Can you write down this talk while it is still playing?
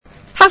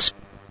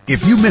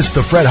If you missed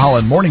the Fred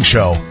Holland Morning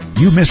Show,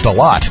 you missed a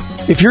lot.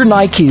 If you're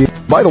Nike,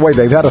 by the way,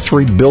 they've had a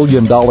 $3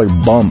 billion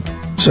bump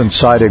since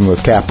siding with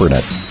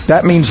Kaepernick.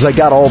 That means they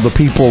got all the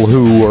people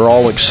who are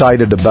all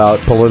excited about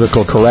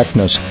political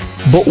correctness.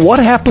 But what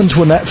happens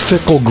when that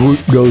fickle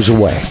group goes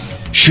away?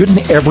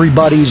 Shouldn't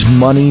everybody's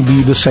money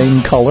be the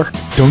same color?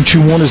 Don't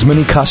you want as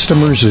many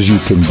customers as you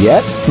can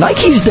get?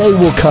 Nike's day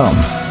will come.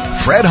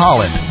 Fred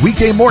Holland,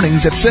 weekday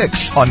mornings at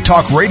 6 on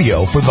Talk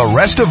Radio for the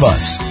rest of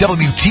us.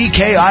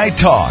 WTKI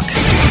Talk.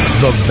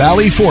 The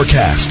Valley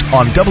Forecast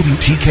on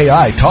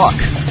WTKI Talk.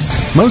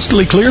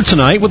 Mostly clear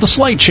tonight with a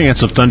slight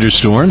chance of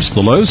thunderstorms.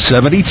 The low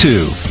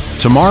 72.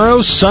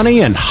 Tomorrow,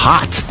 sunny and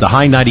hot. The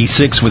high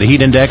 96 with a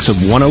heat index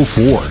of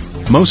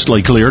 104.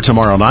 Mostly clear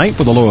tomorrow night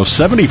with a low of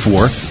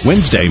 74.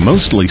 Wednesday,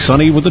 mostly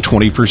sunny with a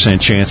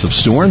 20% chance of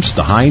storms.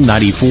 The high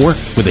 94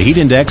 with a heat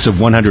index of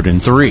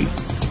 103.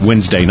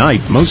 Wednesday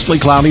night, mostly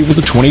cloudy with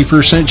a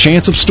 20%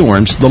 chance of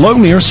storms. The low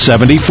near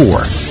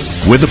 74.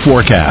 With the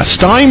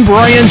forecast, I'm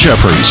Brian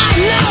Jeffries.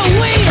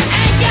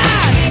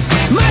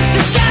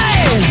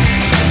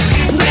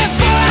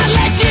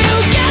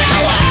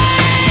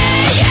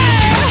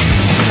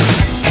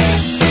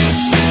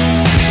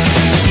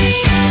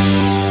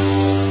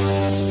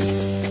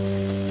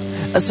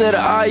 I said,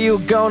 are you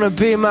gonna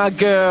be my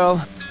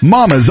girl?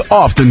 Mamas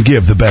often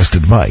give the best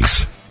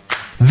advice.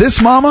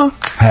 This mama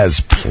has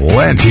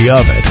plenty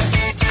of it.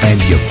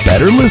 And you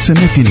better listen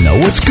if you know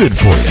what's good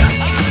for you.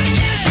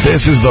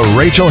 This is the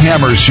Rachel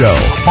Hammers Show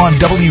on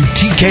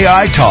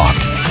WTKI Talk.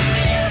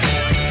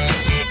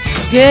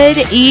 Good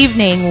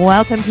evening.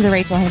 Welcome to the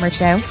Rachel Hammers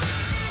Show.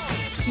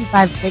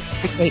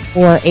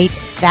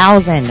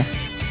 256-684-8000.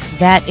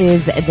 That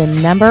is the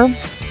number.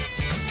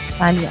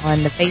 Find me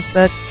on the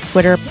Facebook,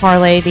 Twitter,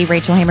 Parlay, The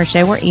Rachel Hammers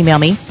Show, or email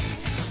me,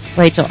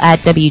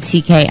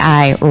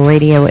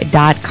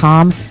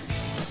 Rachel@WTKIRadio.com.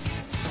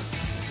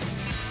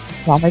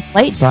 It's almost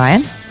late,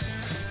 Brian.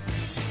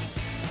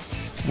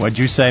 What'd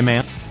you say,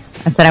 ma'am?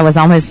 I said I was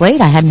almost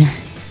late. I had to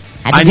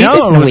do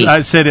this in a week.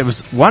 I said it was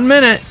 1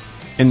 minute,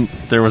 and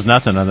there was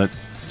nothing of it.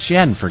 She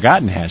hadn't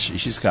forgotten, has she?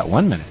 She's got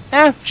 1 minute.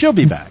 She'll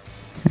be back.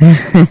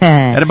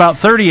 At about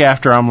 30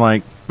 after, I'm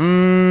like,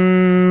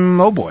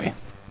 oh boy.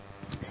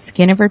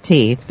 Skin of her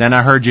teeth. Then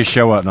I heard you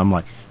show up, and I'm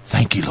like,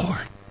 thank you, Lord.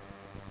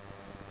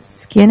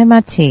 Skin of my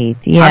teeth,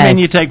 yes. I mean,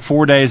 you take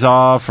 4 days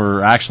off,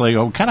 or actually,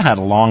 kind of had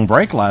a long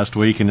break last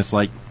week, and it's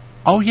like,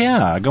 oh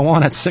yeah, I go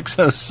on at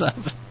 6:07.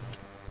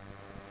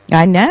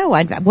 I know.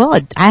 I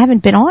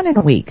haven't been on in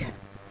a week.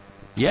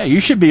 Yeah, you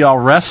should be all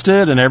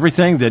rested and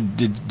everything.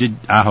 Did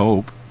I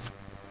hope?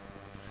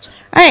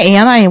 I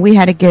am. We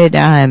had a good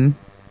 4th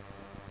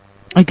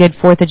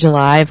of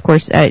July, of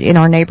course, in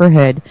our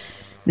neighborhood.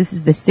 This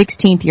is the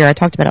 16th year. I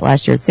talked about it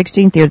last year.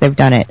 16th year they've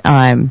done it.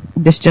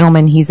 This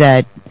gentleman, he's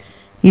a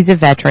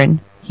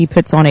veteran. He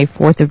puts on a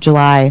 4th of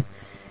July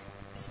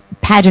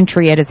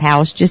pageantry at his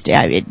house. Just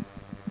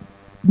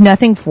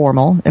nothing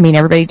formal. I mean,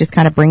 everybody just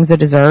kind of brings a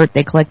dessert.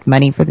 They collect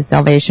money for the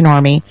Salvation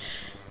Army.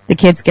 The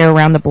kids go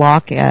around the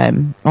block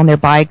on their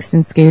bikes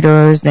and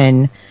scooters,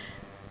 and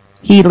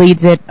he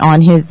leads it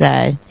on his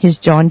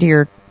John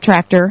Deere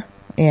tractor.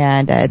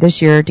 And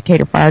this year,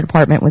 Decatur Fire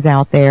Department was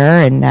out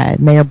there, and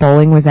Mayor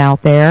Bowling was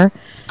out there.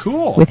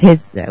 Cool. With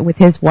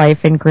his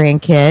wife and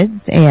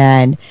grandkids,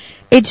 and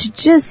it's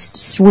just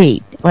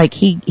sweet. Like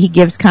he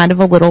gives kind of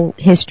a little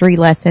history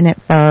lesson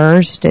at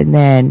first, and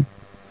then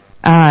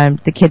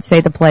the kids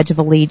say the Pledge of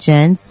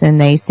Allegiance, and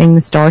they sing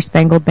the Star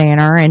Spangled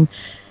Banner, and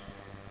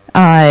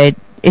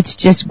it's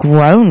just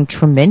grown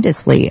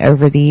tremendously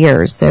over the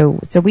years. So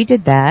we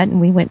did that,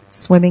 and we went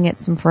swimming at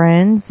some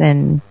friends,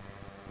 and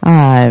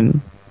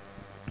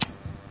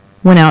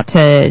went out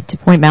to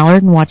Point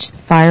Mallard and watched the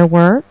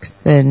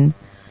fireworks, and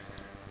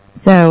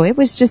so it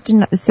was just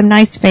some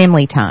nice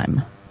family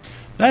time.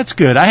 That's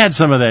good. I had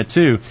some of that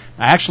too.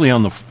 Actually,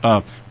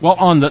 I've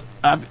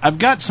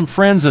got some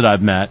friends that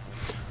I've met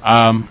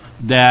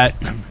that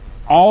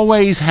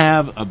always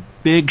have a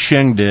big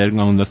shindig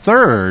on the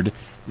 3rd,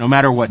 no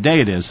matter what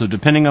day it is. So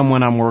depending on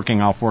when I'm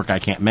working, off work, I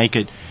can't make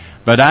it.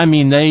 But I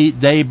mean,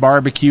 they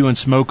barbecue and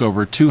smoke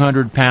over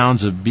 200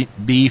 pounds of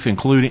beef, and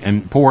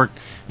pork,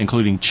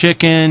 including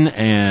chicken,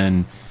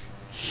 and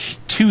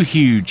 2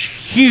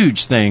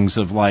 huge things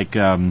of like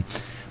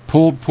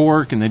pulled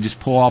pork, and they just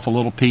pull off a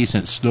little piece,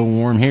 and it's still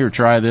warm. Here,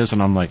 try this,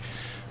 and I'm like,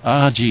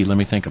 let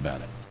me think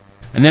about it.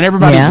 And then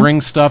everybody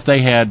brings stuff.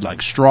 They had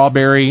like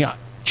strawberry,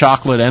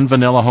 chocolate, and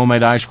vanilla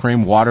homemade ice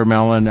cream,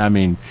 watermelon. I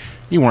mean,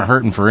 you weren't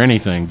hurting for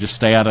anything. Just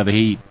stay out of the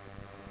heat.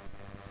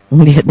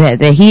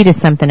 The heat is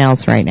something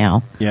else right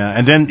now. Yeah,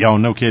 and then,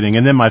 no kidding.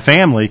 And then my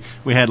family,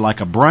 we had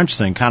like a brunch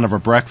thing, kind of a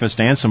breakfast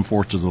and some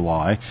 4th of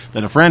July,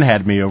 that a friend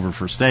had me over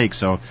for steak,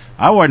 so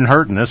I wasn't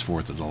hurting this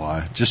 4th of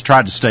July. Just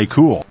tried to stay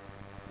cool.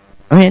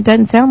 I mean, it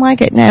doesn't sound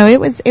like it. No,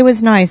 it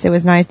was nice. It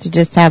was nice to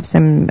just have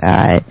some,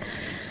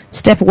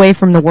 step away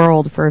from the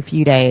world for a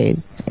few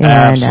days.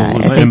 And,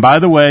 absolutely. And by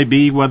the way,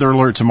 be weather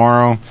alert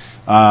tomorrow.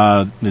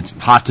 It's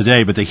hot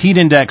today, but the heat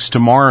index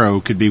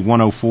tomorrow could be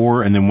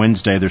 104, and then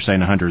Wednesday they're saying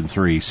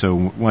 103.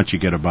 So once you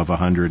get above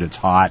 100, it's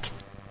hot.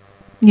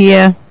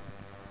 Yeah.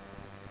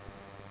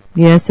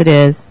 Yes, it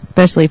is,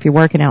 especially if you're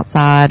working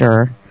outside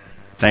or...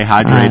 Stay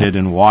hydrated,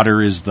 and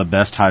water is the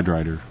best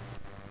hydrator.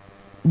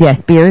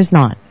 Yes, beer is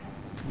not.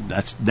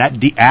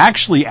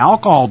 Actually,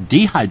 alcohol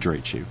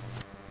dehydrates you.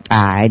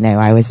 I know,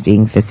 I was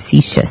being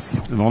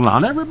facetious. Well,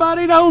 not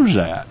everybody knows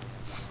that.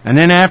 And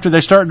then after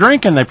they start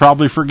drinking, they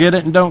probably forget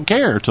it and don't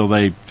care till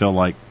they feel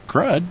like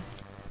crud.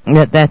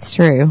 That's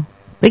true.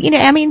 But,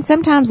 I mean,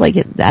 sometimes, like,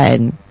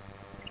 I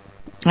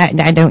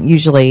don't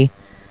usually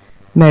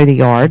mow the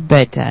yard,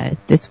 but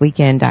this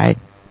weekend I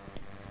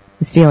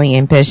was feeling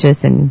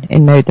ambitious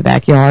and mowed the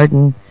backyard.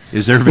 And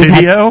is there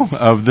video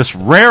of this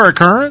rare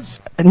occurrence?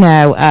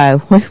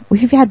 No,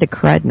 we've had the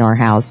crud in our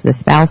house. The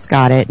spouse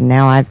got it, and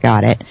now I've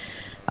got it.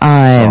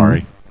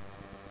 Sorry.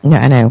 Yeah,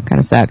 I know, kind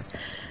of sucks.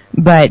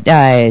 But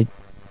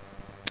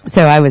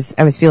so I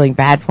was feeling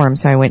bad for him,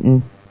 so I went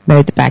and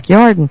mowed the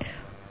backyard.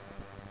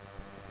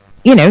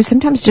 And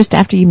sometimes just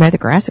after you mow the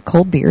grass, a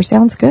cold beer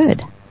sounds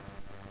good.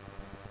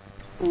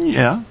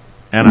 Yeah,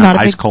 and an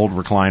ice cold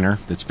recliner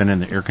that's been in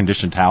the air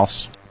conditioned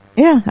house.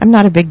 Yeah, I'm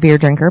not a big beer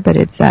drinker, but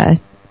it's I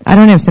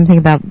don't know, something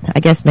about, I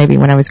guess maybe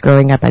when I was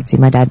growing up, I'd see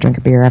my dad drink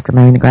a beer after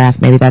mowing the grass.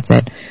 Maybe that's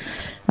it.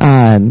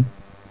 I don't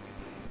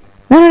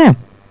know.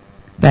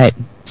 But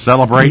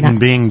celebrating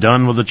being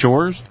done with the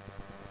chores?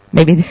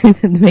 Maybe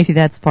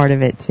that's part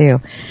of it too.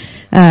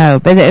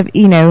 But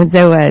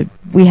so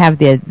we have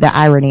the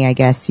irony, I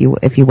guess,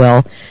 if you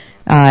will.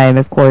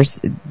 Of course,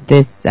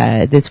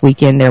 this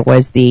weekend there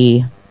was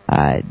the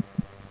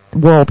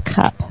World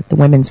Cup, the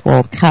Women's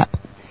World Cup,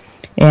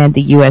 and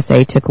the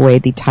USA took away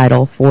the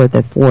title for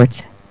the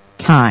fourth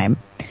time.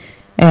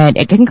 And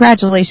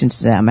congratulations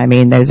to them. I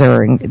mean,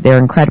 they're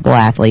incredible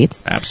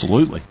athletes.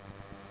 Absolutely.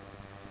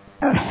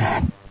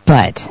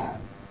 But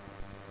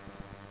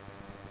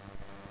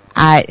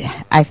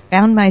I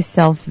found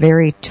myself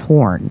very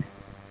torn.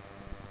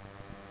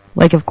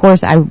 Like, of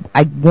course, I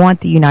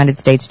want the United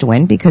States to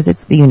win because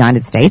it's the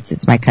United States.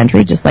 It's my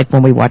country, just like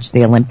when we watch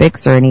the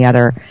Olympics or any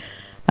other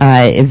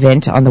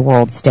event on the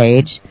world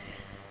stage.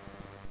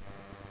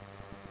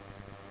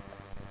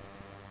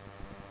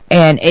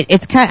 And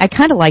I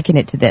kind of liken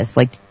it to this,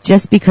 like,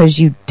 just because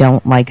you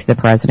don't like the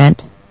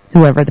president,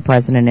 whoever the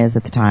president is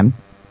at the time,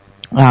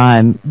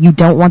 you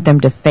don't want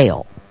them to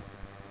fail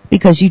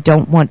because you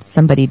don't want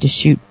somebody to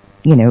shoot,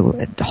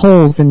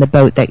 holes in the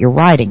boat that you're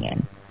riding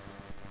in.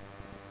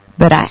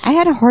 But I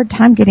had a hard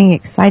time getting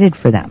excited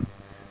for them,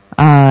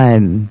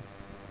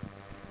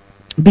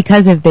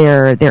 because of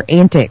their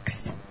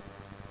antics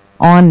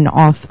on and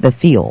off the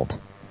field.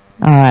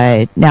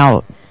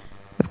 Now,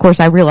 of course,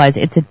 I realize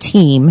it's a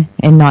team,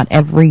 and not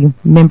every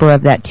member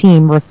of that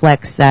team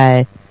reflects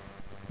the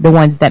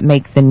ones that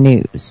make the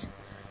news.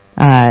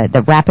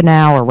 The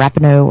Rapinoe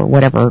or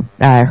whatever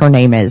her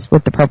name is,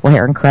 with the purple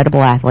hair,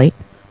 incredible athlete.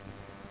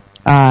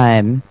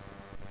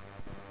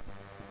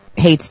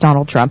 Hates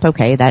Donald Trump.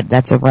 Okay,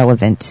 that's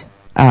irrelevant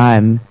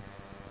to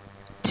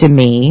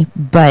me,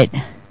 but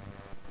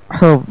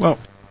well,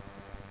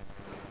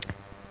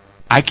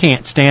 I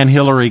can't stand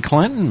Hillary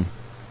Clinton,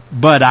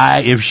 but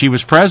if she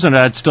was president,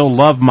 I'd still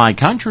love my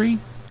country.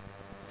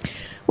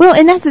 Well,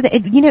 and that's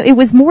it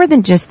was more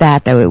than just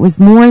that, though. It was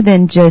more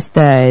than just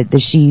the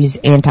she's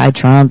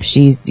anti-Trump,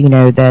 she's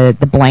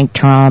the blank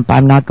Trump.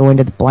 I'm not going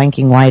to the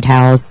blanking White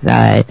House.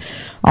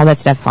 All that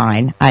stuff,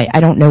 fine. I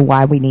don't know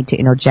why we need to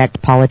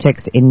interject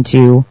politics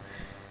into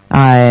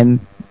the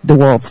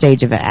world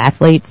stage of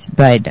athletes,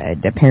 but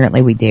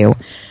apparently we do.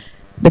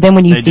 But then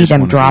when you see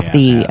them drop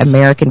the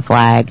American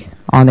flag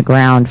on the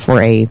ground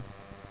for a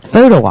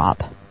photo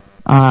op,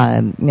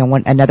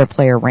 another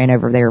player ran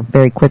over there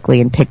very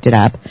quickly and picked it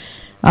up.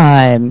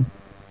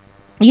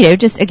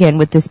 Just again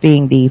with this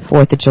being the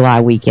 4th of July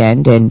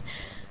weekend and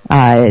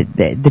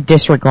the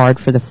disregard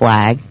for the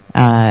flag,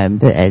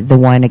 the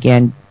one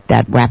again.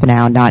 That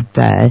Rapinoe not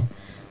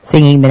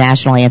singing the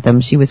national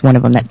anthem. She was one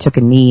of them that took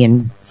a knee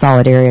in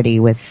solidarity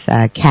with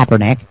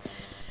Kaepernick.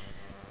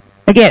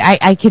 Again,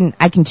 I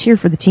can cheer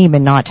for the team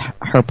and not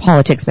her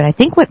politics, but I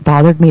think what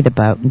bothered me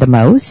the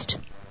most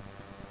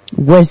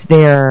was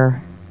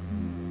their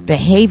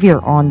behavior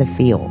on the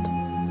field.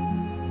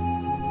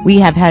 We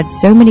have had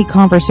so many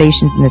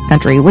conversations in this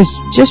country. It was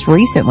just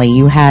recently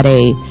you had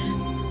a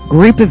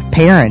group of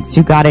parents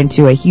who got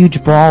into a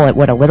huge brawl at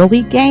a Little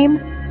League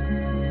game.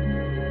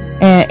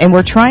 And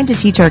we're trying to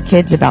teach our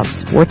kids about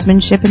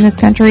sportsmanship in this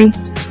country,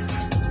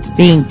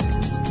 being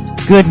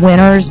good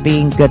winners,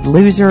 being good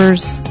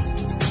losers.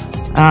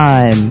 Their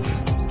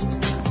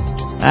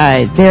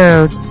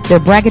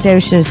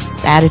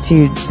braggadocious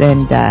attitudes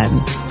and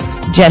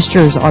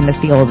gestures on the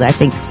field, I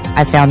think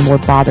I found more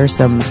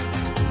bothersome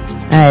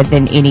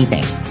than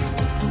anything.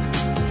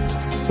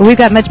 But we've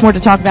got much more to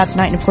talk about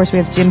tonight, and of course we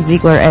have Jim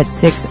Ziegler at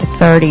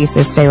 6:30,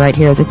 so stay right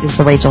here. This is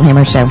the Rachel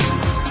Hammer Show.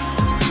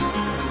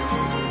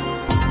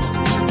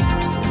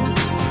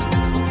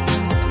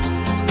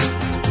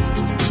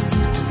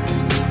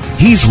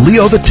 He's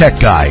Leo the Tech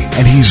Guy,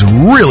 and he's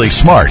really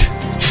smart.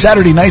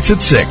 Saturday nights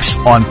at 6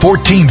 on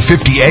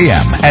 1450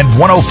 AM and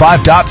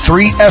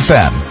 105.3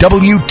 FM,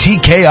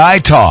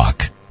 WTKI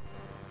Talk.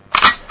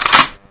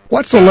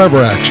 What's a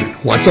lever action?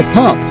 What's a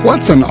pump?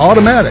 What's an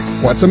automatic?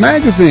 What's a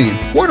magazine?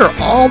 What are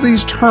all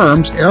these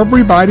terms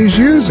everybody's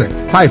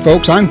using? Hi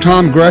folks, I'm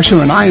Tom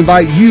Gresham and I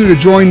invite you to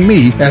join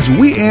me as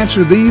we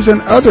answer these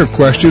and other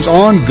questions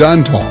on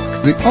Gun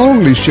Talk, the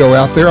only show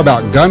out there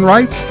about gun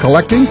rights,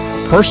 collecting,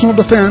 personal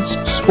defense,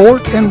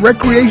 sport, and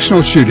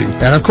recreational shooting.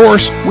 And of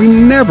course, we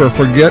never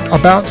forget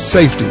about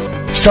safety.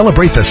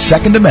 Celebrate the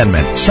Second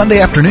Amendment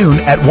Sunday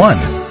afternoon at 1.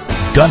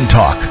 Gun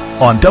Talk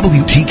on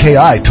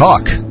WTKI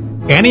Talk.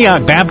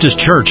 Antioch Baptist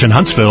Church in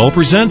Huntsville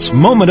presents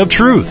Moment of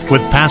Truth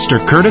with Pastor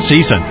Curtis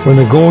Eason. When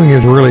the going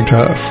is really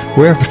tough,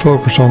 we have to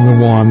focus on the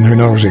one who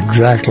knows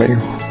exactly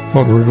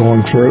what we're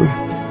going through.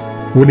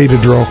 We need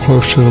to draw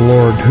close to the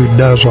Lord who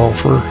does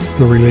offer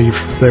the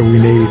relief that we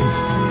need.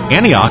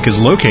 Antioch is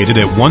located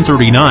at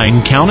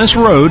 139 Countess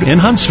Road in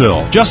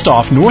Huntsville, just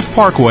off North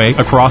Parkway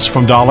across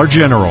from Dollar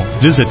General.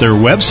 Visit their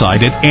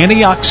website at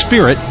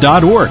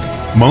antiochspirit.org.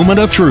 Moment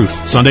of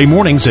Truth, Sunday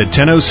mornings at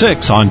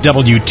 10:06 on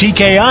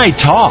WTKI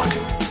Talk.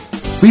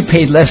 We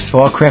paid less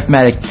for our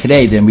Craftmatic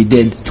today than we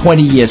did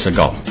 20 years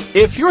ago.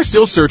 If you're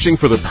still searching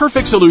for the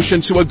perfect solution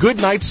to a good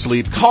night's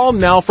sleep, call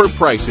now for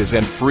prices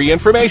and free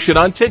information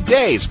on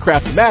today's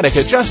Craftmatic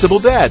adjustable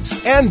beds.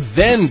 And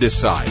then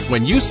decide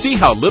when you see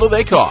how little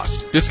they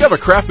cost. Discover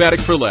Craftmatic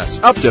for less,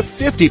 up to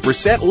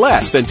 50%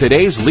 less than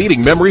today's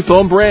leading memory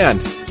foam brand.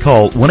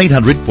 Call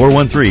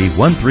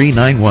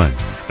 1-800-413-1391.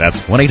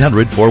 That's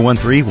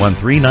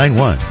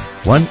 1-800-413-1391.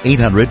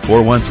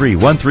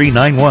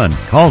 1-800-413-1391.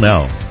 Call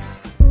now.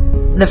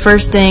 The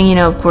first thing,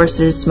 of course,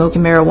 is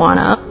smoking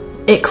marijuana.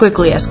 It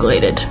quickly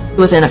escalated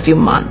within a few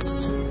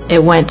months.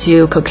 It went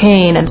to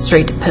cocaine and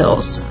straight to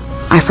pills.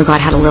 I forgot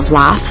how to live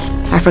life.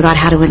 I forgot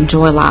how to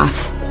enjoy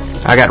life.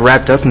 I got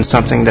wrapped up in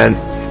something that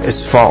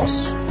is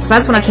false.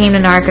 That's when I came to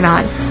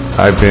Narconon.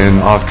 I've been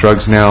off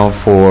drugs now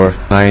for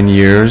 9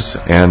 years,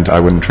 and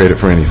I wouldn't trade it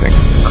for anything.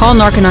 Call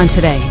Narconon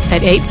today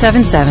at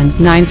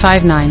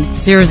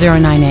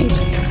 877-959-0098.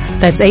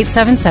 That's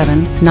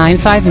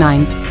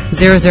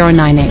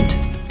 877-959-0098.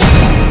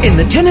 In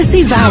the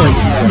Tennessee Valley,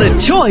 the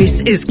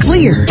choice is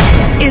clear.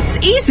 It's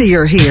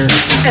easier here,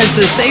 as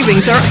the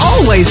savings are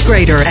always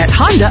greater at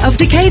Honda of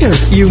Decatur.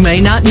 You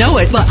may not know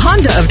it, but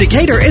Honda of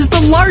Decatur is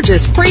the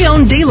largest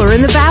pre-owned dealer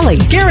in the Valley.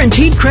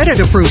 Guaranteed credit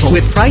approval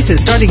with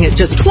prices starting at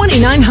just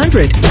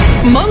 $2,900.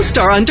 Most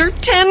are under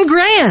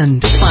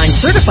 $10,000. Find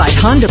certified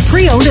Honda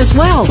pre-owned as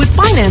well, with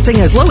financing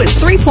as low as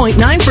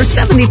 3.9 for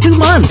 72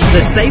 months.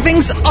 The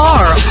savings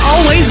are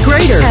always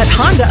greater at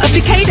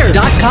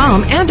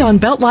HondaofDecatur.com and on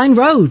Beltline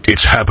Road.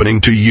 It's happening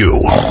to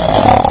you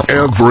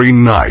every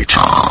night.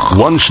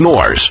 One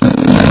snores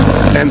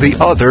and the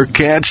other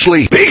can't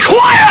sleep. Be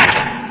quiet!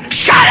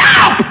 Shut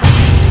up!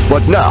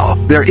 But now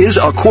there is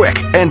a quick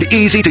and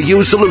easy to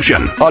use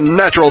solution, a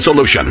natural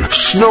solution.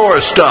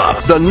 Snore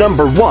Stop, the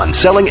 #1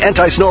 selling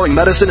anti-snoring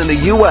medicine in the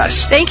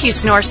U.S. Thank you,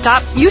 Snore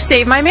Stop. You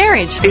saved my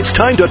marriage. It's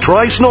time to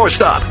try Snore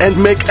Stop and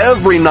make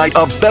every night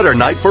a better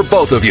night for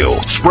both of you.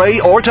 Spray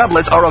or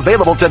tablets are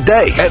available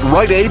today at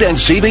Rite Aid and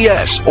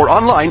CVS or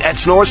online at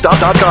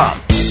snorestop.com.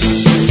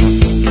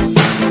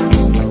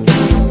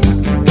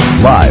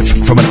 Live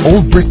from an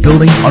old brick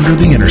building under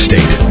the interstate,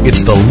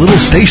 it's the little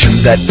station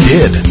that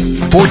did.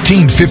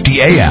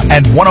 1450 AM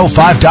and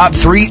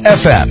 105.3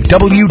 FM,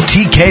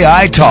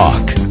 WTKI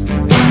Talk.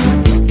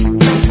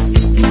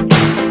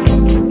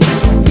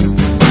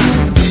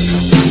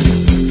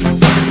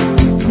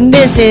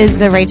 This is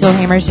the Rachel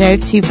Hammer Show,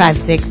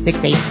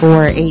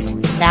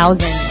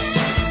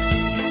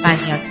 256-684-8000.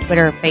 Find me on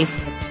Twitter,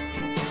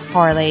 Facebook,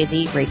 Parlay,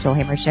 the Rachel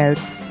Hammer Show.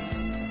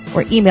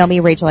 Or email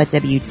me, Rachel at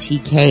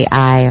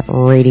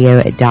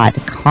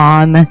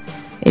WTKIRadio.com.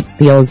 It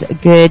feels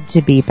good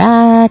to be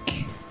back.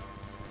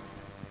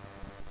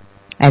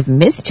 I've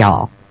missed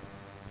y'all.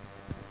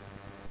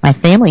 My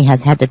family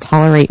has had to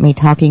tolerate me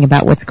talking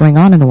about what's going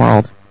on in the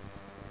world.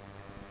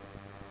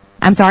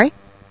 I'm sorry?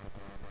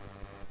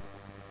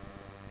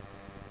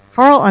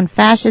 Carl on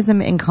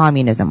fascism and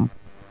communism.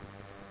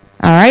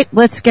 All right,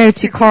 let's go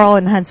to Carl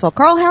in Huntsville.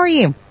 Carl, how are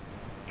you?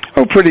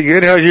 Oh, pretty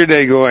good. How's your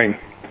day going?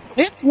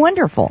 It's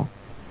wonderful.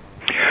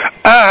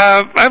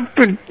 I've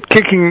been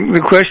kicking the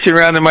question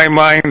around in my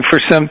mind for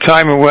some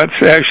time of what's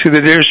actually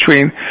the difference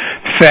between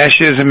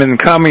fascism and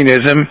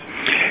communism.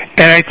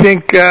 And I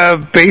think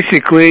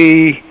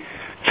basically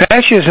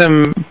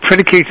fascism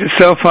predicates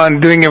itself on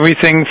doing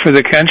everything for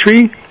the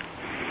country,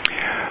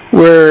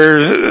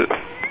 whereas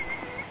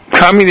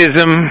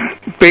communism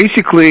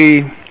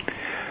basically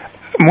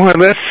more or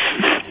less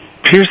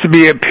appears to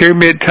be a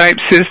pyramid-type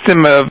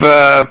system of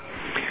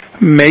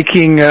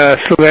making a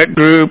select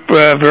group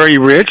very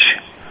rich,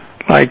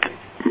 like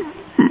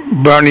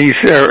Bernie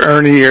or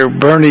Ernie or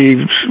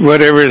Bernie,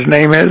 whatever his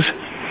name is.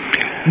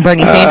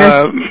 Bernie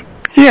Sanders?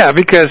 Yeah,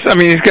 because,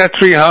 he's got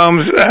 3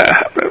 homes,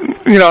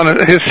 on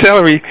his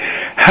salary.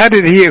 How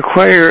did he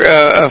acquire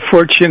a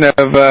fortune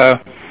of,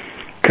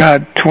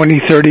 20,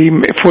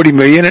 30, 40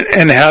 million?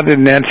 And how did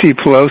Nancy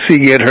Pelosi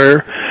get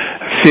her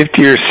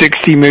 $50 or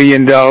 $60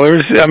 million?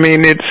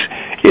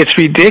 It's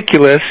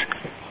ridiculous.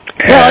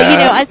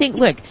 Well, I think,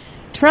 look,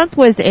 Trump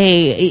was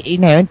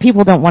and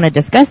people don't want to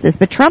discuss this,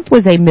 but Trump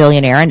was a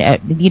millionaire,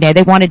 and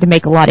they wanted to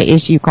make a lot of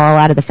issue, Carl,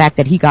 out of the fact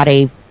that he got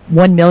a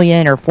 $1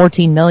 million or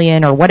 $14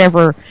 million or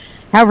whatever,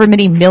 however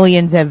many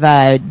millions of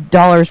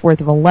dollars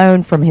worth of a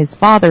loan from his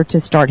father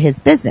to start his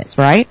business,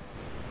 right?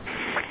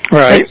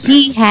 Right. But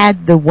he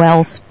had the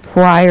wealth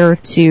prior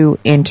to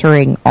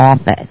entering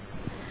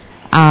office.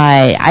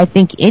 I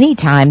think any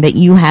time that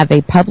you have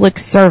a public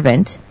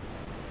servant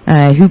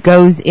who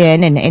goes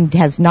in and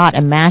has not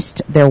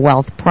amassed their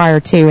wealth prior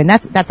to, and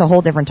that's a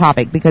whole different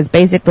topic, because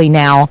basically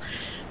now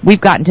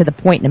we've gotten to the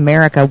point in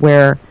America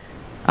where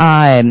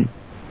Alexandria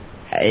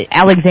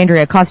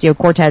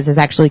Ocasio-Cortez is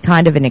actually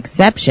kind of an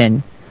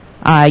exception.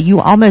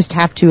 You almost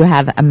have to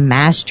have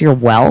amassed your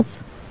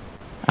wealth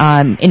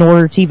in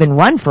order to even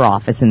run for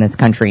office in this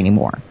country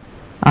anymore.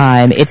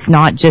 It's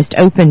not just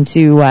open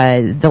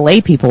to the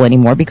lay people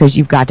anymore, because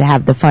you've got to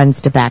have the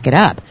funds to back it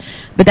up.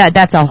 But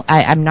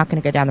I'm not going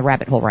to go down the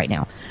rabbit hole right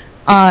now.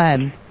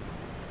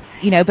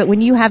 But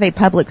when you have a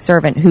public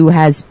servant who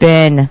has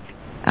been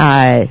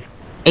a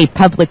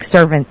public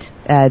servant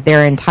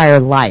their entire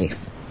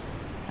life,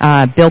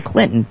 Bill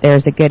Clinton,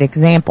 there's a good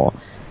example.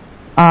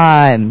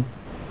 You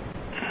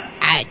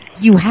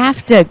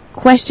have to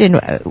question,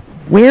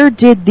 where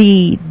did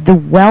the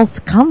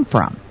wealth come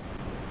from?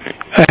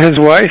 His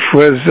wife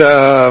was,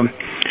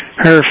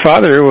 her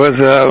father was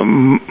a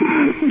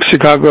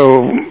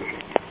Chicago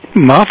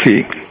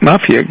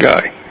mafia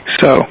guy.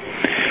 So,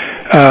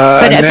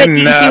 but you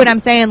see what I'm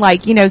saying?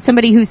 Like,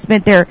 somebody who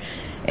spent their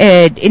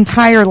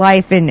entire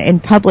life in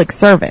public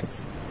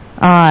service.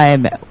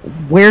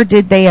 Where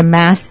did they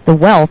amass the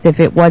wealth if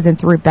it wasn't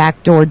through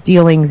backdoor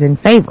dealings and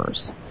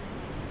favors?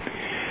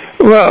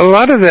 Well, a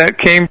lot of that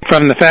came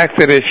from the fact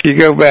that if you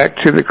go back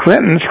to the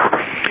Clintons,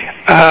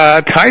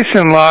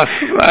 Tyson lost,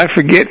 I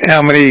forget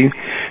how many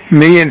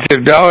millions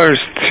of dollars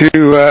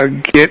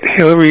to get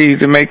Hillary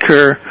to make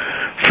her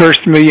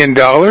first $1 million.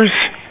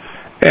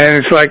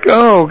 And it's like,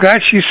 oh,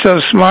 gosh, she's so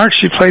smart.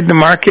 She played the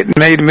market and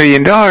made $1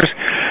 million.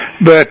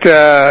 But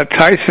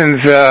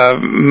Tyson's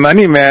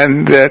money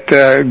man that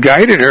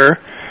guided her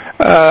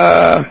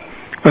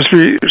was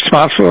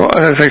responsible,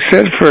 as I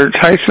said, for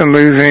Tyson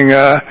losing,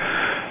 God,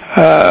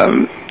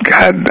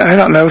 I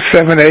don't know,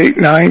 $7, $8,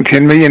 $9,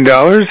 $10 million.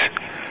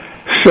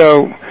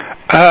 So,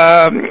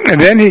 and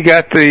then he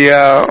got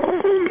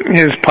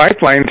his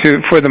pipeline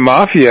for the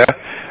mafia,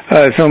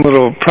 his own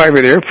little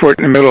private airport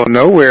in the middle of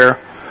nowhere,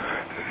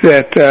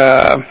 that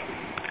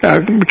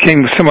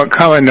became somewhat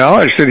common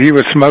knowledge that he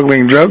was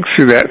smuggling drugs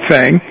through that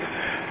thing.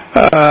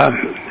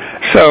 And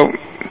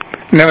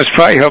that was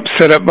probably helped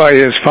set up by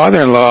his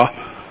father-in-law.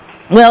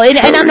 Well,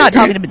 and I'm not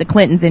talking about the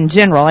Clintons in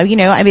general.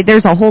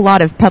 There's a whole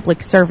lot of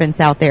public servants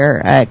out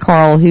there,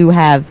 Carl, who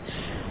have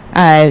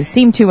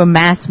seem to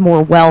amass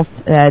more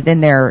wealth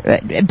than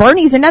their.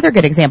 Bernie's another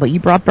good example. You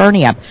brought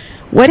Bernie up.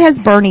 What has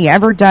Bernie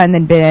ever done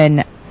than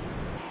been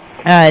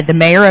the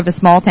mayor of a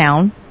small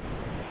town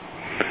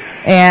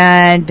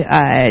and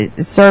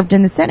served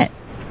in the Senate?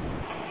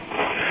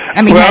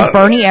 Has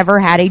Bernie ever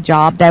had a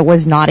job that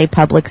was not a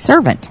public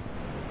servant?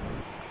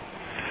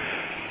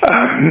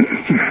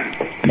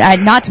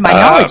 Not to my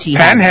knowledge, he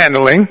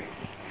panhandling.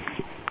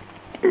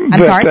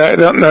 I'm sorry? I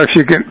don't know if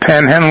you can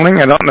panhandling.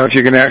 I don't know if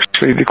you can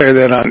actually declare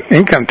that on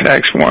income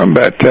tax form,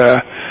 but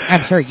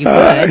I'm sure you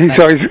could.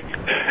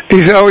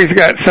 He's always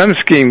got some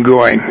scheme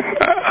going.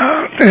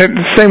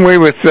 The same way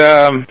with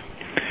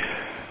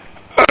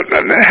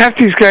half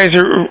these guys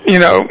are,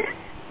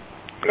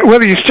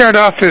 whether you start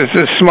off as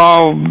a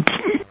small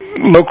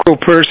local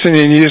person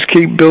and you just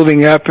keep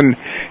building up and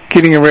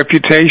getting a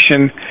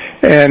reputation,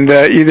 and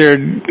either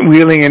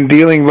wheeling and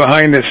dealing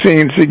behind the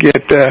scenes to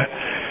get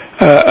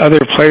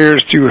other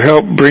players to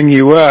help bring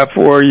you up,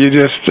 or you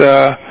just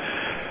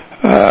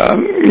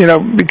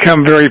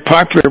become very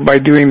popular by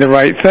doing the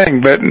right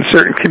thing. But in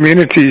certain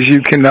communities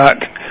you cannot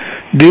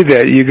do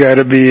that. You got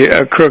to be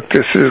a crook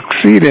to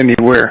succeed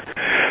anywhere.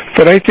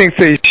 But I think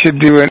they should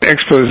do an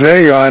expose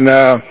on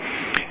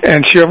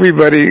and show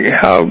everybody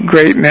how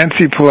great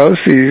Nancy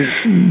Pelosi's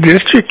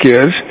district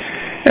is,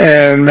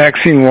 and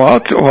Maxine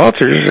Waters,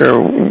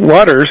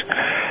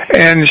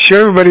 and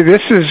show everybody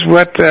this is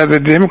what the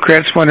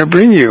Democrats want to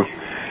bring you.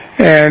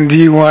 And do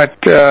you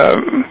want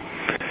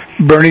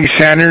Bernie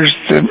Sanders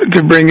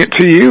to bring it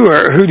to you,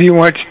 or who do you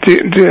want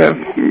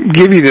to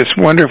give you this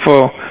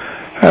wonderful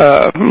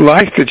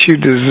life that you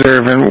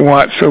deserve and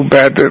want so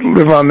bad to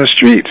live on the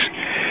streets?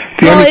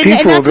 And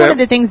that's one of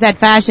the things that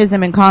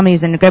fascism and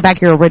communism, to go back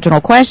to your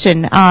original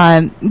question,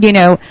 that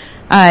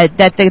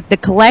the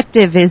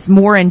collective is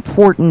more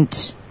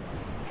important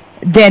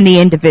than the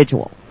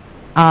individual.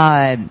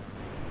 That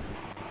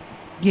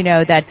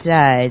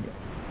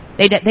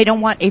they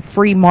don't want a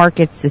free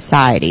market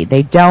society.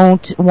 They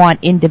don't want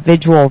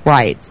individual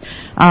rights.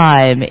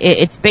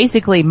 It's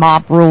basically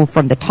mob rule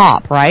from the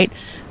top, right?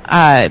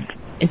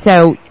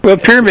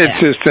 Pyramid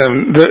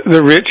system.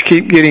 The rich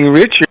keep getting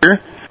richer.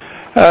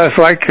 It's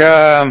like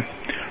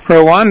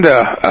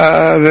Rwanda,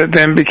 that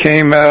then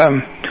became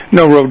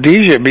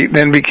Rhodesia,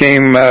 then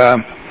became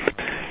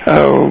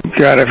oh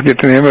God, I forget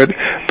the name of it.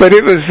 But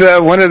it was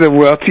one of the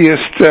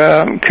wealthiest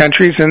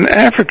countries in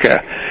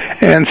Africa,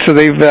 and so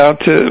they vowed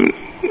to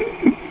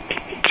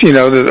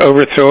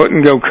overthrow it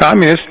and go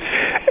communist.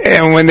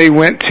 And when they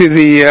went to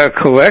the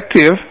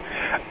collective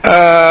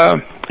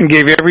and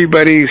gave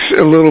everybody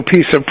a little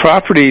piece of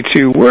property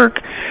to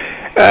work,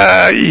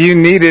 you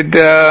needed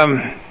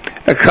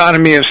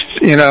economy of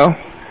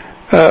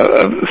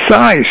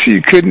size.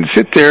 You couldn't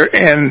sit there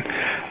and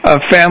a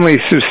family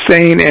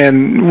sustain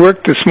and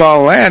work the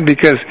small land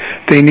because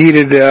they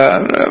needed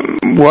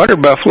water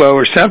buffalo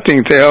or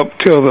something to help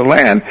till the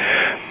land,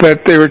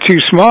 but they were too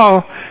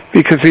small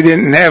because they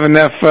didn't have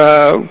enough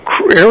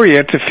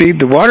area to feed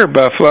the water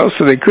buffalo,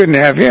 so they couldn't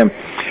have him,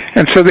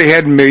 and so they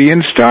had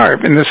millions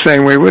starve. In the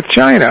same way with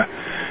China,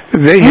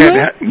 they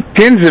had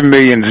tens of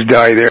millions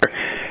die there,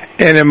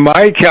 and in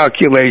my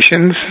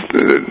calculations,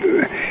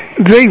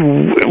 they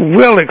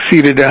well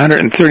exceeded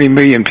 130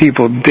 million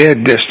people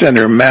dead just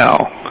under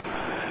Mao.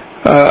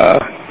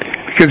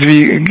 Because if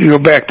you go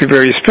back to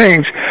various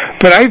things,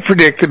 but I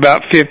predict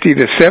about 50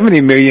 to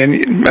 70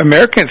 million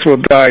Americans will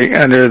die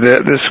under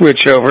the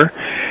switchover,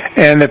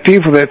 and the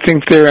people that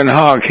think they're in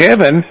hog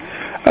heaven,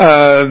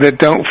 that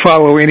don't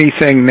follow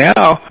anything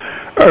now,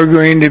 are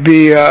going to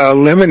be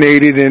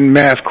eliminated in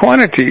mass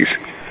quantities.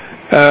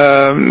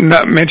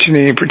 Not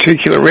mentioning any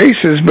particular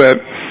races,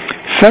 but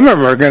some of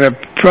them are going to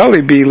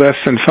probably be less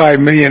than 5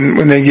 million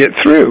when they get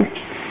through.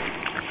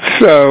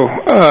 So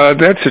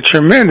that's a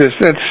tremendous.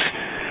 That's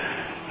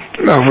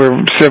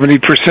over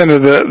 70%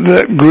 of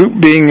the group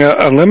being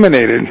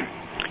eliminated.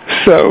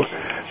 So,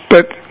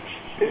 but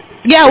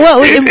yeah,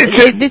 well,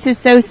 this is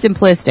so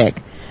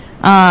simplistic.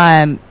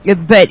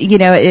 But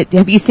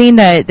have you seen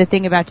the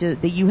thing about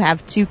that you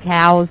have two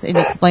cows and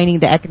explaining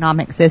the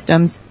economic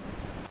systems?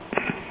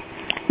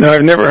 No,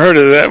 I've never heard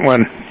of that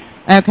one.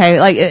 Okay,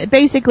 like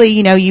basically,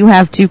 you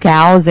have two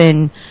cows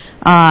in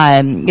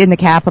the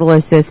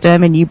capitalist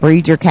system, and you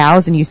breed your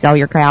cows and you sell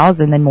your cows,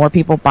 and then more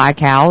people buy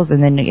cows,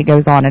 and then it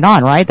goes on,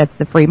 right? That's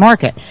the free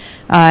market.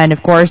 And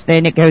of course,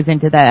 then it goes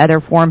into the other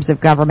forms of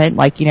government,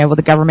 like,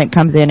 the government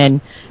comes in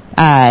and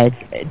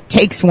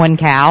takes one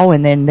cow,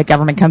 and then the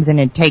government comes in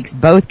and takes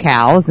both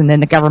cows, and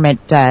then the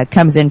government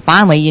comes in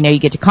finally, you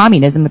get to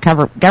communism,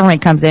 the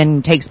government comes in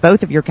and takes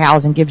both of your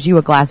cows and gives you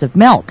a glass of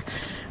milk.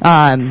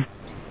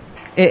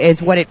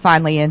 Is what it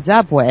finally ends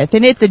up with.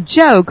 And it's a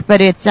joke, but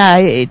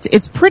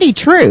it's pretty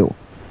true.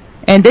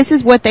 And this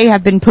is what they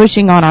have been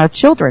pushing on our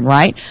children,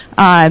 right?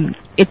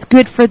 It's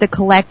good for the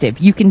collective.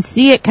 You can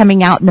see it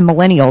coming out in the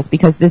millennials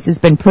because this has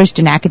been pushed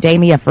in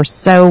academia for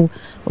so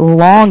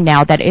long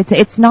now that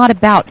it's not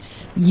about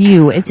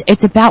you.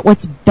 It's about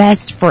what's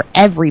best for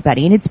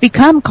everybody. And it's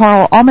become,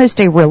 Carl,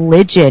 almost a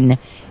religion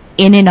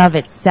in and of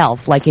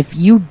itself. Like if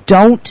you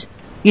don't,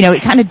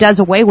 it kind of does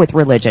away with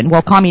religion.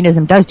 Well,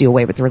 communism does do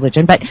away with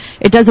religion, but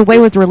it does away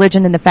with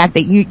religion in the fact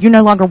that you're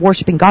no longer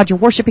worshiping God, you're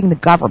worshiping the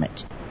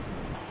government.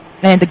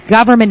 And the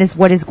government is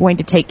what is going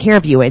to take care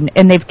of you.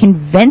 And they've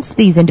convinced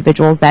these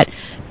individuals that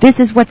this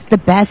is what's the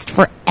best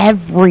for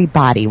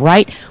everybody,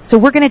 right? So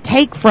we're going to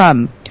take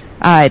from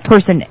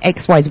person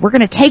XYZ. We're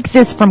going to take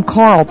this from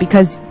Carl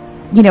because,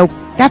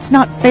 that's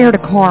not fair to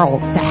Carl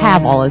to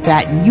have all of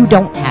that, and you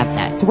don't have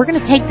that. So we're going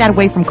to take that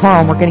away from Carl,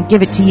 and we're going to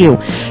give it to you.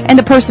 And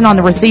the person on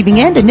the receiving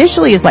end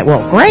initially is like,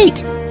 well,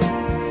 great.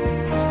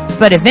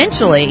 But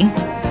eventually,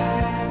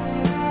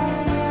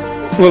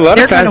 a lot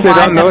of times they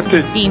don't know what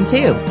to scheme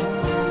too.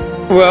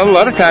 Well, a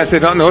lot of times they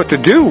don't know what to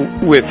do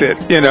with it,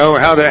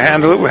 how to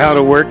handle it, how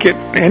to work it,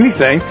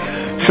 anything.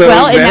 So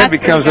then it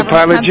becomes a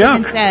pile of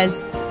junk.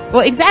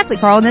 Well, exactly,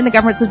 Carl. And then the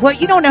government says, well,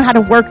 you don't know how to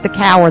work the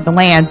cow or the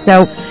land.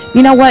 So,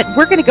 you know what?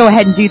 We're going to go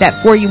ahead and do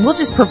that for you. We'll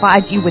just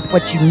provide you with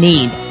what you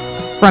need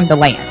from the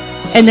land.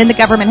 And then the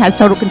government has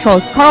total control.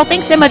 Carl,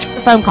 thanks so much for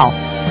the phone call.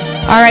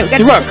 All right, we've got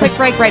to take a quick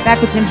break. Right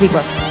back with Jim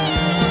Ziegler.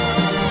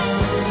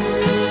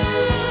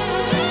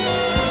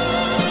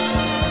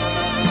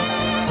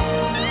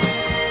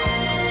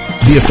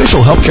 The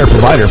official healthcare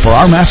provider for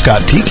our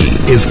mascot Tiki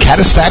is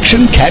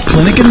Catisfaction Cat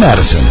Clinic in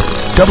Madison.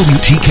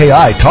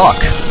 WTKI Talk.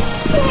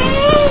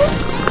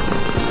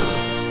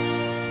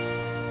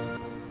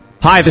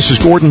 Hi, this is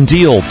Gordon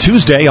Deal.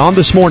 Tuesday on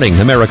This Morning,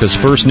 America's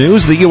First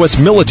News. The U.S.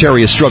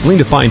 military is struggling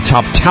to find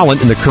top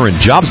talent in the current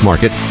jobs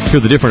market.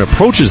 Hear the different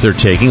approaches they're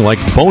taking, like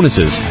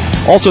bonuses.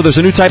 Also, there's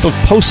a new type of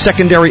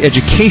post-secondary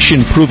education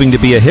proving to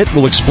be a hit.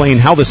 We'll explain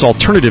how this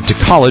alternative to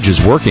college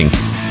is working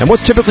and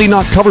what's typically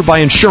not covered by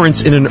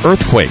insurance in an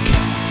earthquake.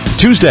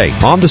 Tuesday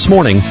on This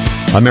Morning,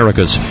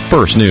 America's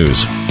First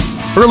News.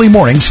 Early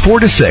mornings 4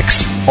 to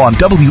 6 on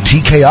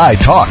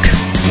WTKI Talk.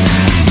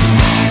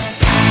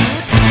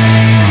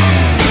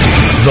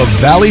 The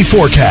Valley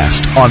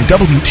Forecast on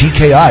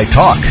WTKI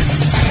Talk.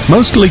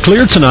 Mostly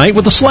clear tonight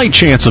with a slight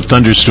chance of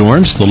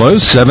thunderstorms. The low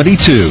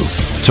 72.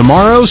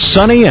 Tomorrow,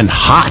 sunny and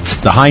hot.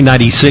 The high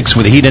 96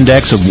 with a heat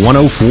index of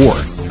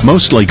 104.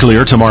 Mostly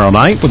clear tomorrow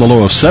night with a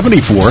low of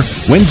 74.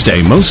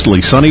 Wednesday,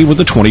 mostly sunny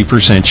with a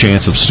 20%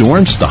 chance of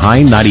storms. The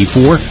high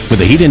 94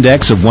 with a heat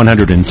index of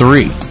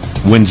 103.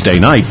 Wednesday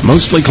night,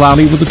 mostly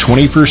cloudy with a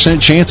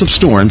 20% chance of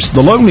storms.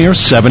 The low near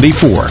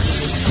 74.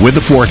 With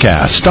the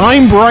forecast,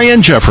 I'm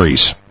Brian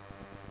Jeffries.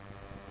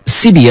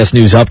 CBS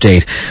News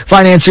Update.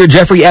 Financier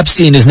Jeffrey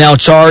Epstein is now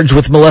charged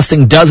with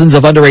molesting dozens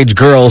of underage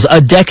girls a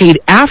decade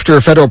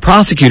after federal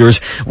prosecutors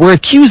were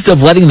accused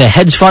of letting the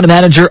hedge fund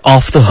manager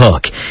off the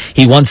hook.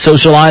 He once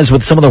socialized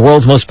with some of the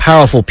world's most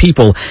powerful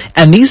people,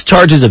 and these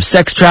charges of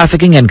sex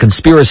trafficking and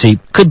conspiracy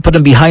could put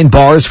him behind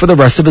bars for the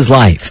rest of his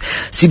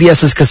life.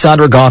 CBS's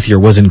Cassandra Gauthier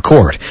was in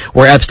court,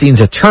 where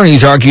Epstein's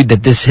attorneys argued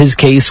that his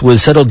case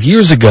was settled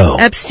years ago.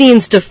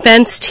 Epstein's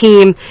defense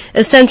team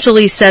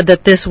essentially said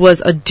that this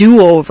was a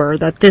do-over,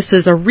 that this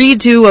is a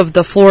redo of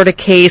the Florida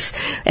case,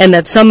 and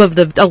that some of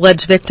the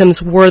alleged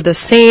victims were the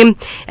same,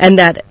 and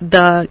that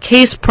the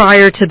case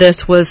prior to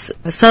this was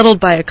settled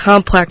by a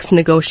complex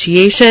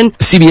negotiation.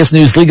 CBS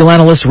News legal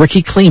analyst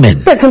Ricky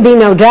Kleeman. There can be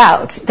no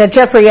doubt that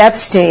Jeffrey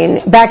Epstein,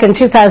 back in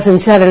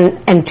 2007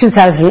 and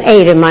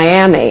 2008 in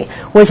Miami,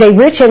 was a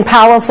rich and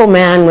powerful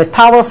man with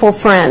powerful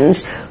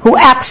friends who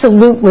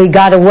absolutely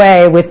got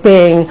away with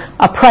being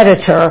a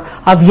predator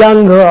of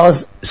young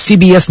girls.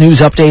 CBS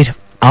News Update,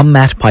 I'm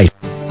Matt Pipe.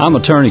 I'm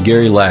attorney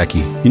Gary Lackey.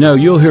 You know,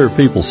 you'll hear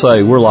people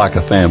say we're like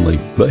a family,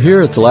 but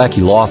here at the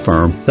Lackey Law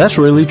Firm, that's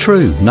really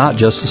true, not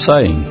just a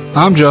saying.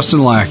 I'm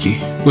Justin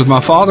Lackey. With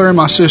my father and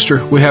my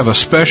sister, we have a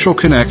special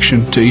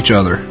connection to each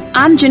other.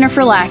 I'm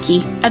Jennifer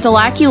Lackey. At the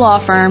Lackey Law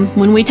Firm,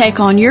 when we take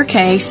on your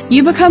case,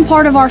 you become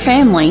part of our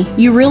family.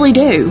 You really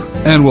do.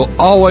 And we'll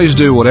always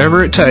do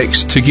whatever it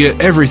takes to get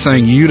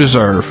everything you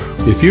deserve.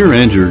 If you're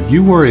injured,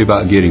 you worry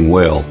about getting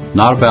well,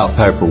 not about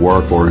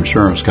paperwork or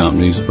insurance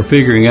companies or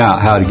figuring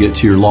out how to get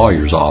to your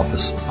lawyer's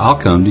office. I'll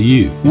come to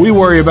you. We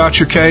worry about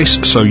your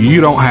case so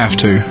you don't have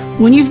to.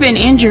 When you've been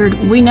injured,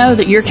 we know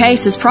that your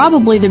case is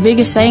probably the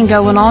biggest thing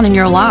going on in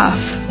your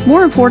life,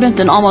 more important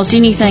than almost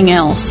anything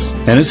else.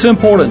 And it's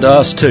important to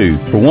us too,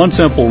 for one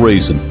simple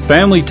reason.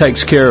 Family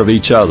takes care of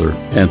each other,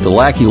 and at the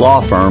Lackey Law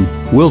Firm,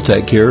 we'll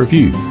take care of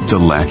you. The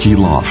Lackey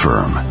Law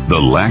Firm. The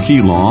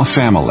Lackey Law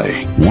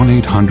Family.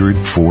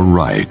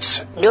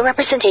 1-800-4RIGHTS. No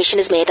representation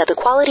is made that the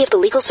quality of the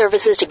legal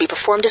services to be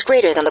performed is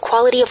greater than the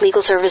quality of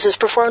legal services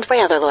performed by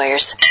other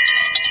lawyers.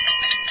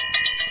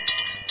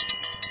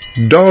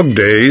 Dog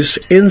Days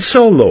in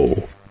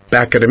Solo.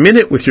 Back in a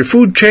minute with your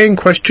food chain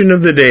question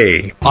of the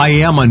day.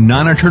 I am a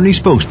non-attorney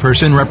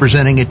spokesperson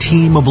representing a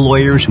team of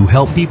lawyers who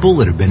help people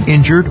that have been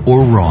injured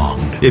or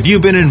wronged. If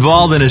you've been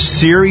involved in a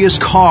serious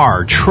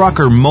car, truck,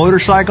 or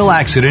motorcycle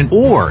accident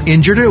or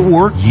injured at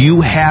work,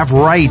 you have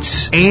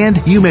rights,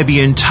 and you may be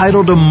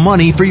entitled to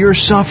money for your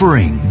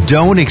suffering.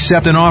 Don't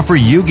accept an offer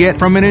you get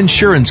from an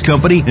insurance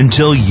company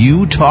until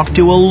you talk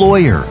to a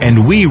lawyer,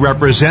 and we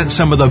represent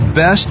some of the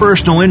best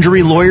personal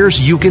injury lawyers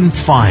you can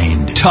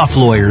find. Tough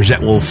lawyers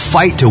that will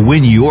fight to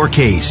win your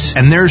case,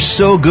 and they're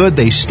so good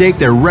they stake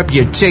their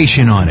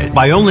reputation on it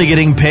by only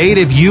getting paid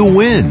if you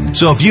win.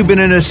 So if you've been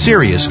in a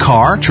serious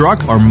car,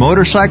 truck, or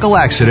motorcycle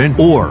accident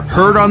or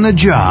hurt on the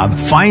job,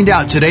 find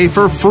out today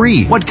for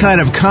free what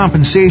kind of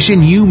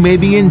compensation you may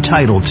be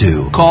entitled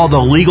to. Call the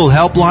legal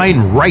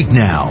helpline right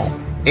now.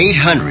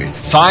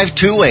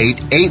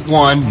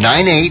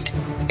 800-528-8198.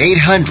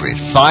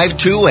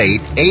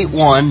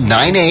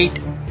 800-528-8198.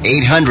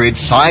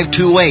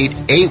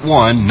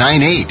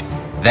 800-528-8198.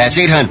 That's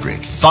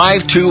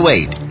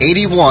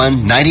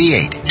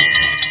 800-528-8198.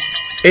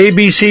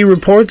 ABC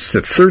reports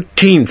that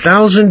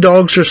 13,000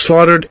 dogs are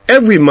slaughtered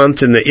every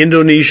month in the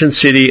Indonesian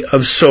city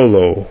of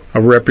Solo. A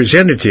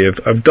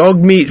representative of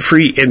Dog Meat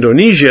Free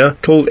Indonesia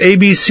told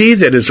ABC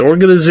that his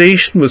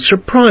organization was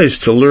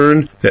surprised to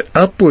learn that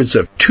upwards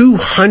of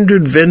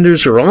 200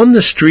 vendors are on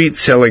the street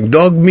selling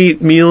dog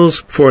meat meals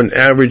for an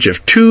average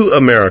of $2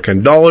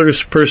 American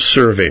per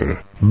serving.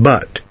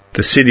 But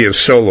the city of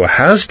Solo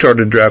has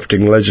started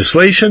drafting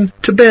legislation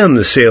to ban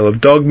the sale of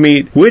dog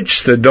meat,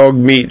 which the Dog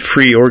Meat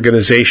Free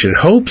organization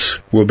hopes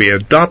will be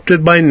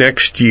adopted by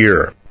next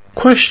year.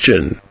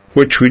 Question: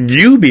 which would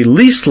you be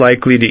least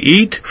likely to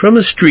eat from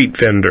a street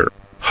vendor?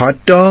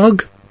 Hot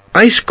dog,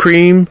 ice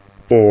cream,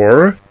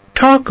 or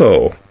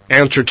taco?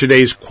 Answer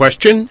today's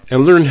question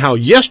and learn how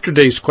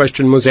yesterday's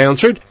question was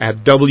answered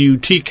at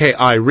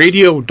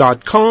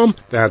WTKIRadio.com.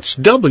 That's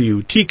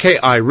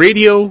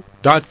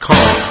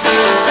WTKIRadio.com.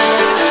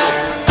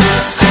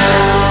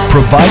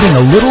 Providing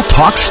a little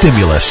talk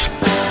stimulus.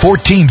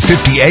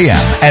 1450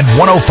 AM and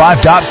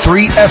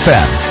 105.3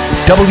 FM.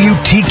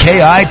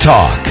 WTKI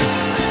Talk.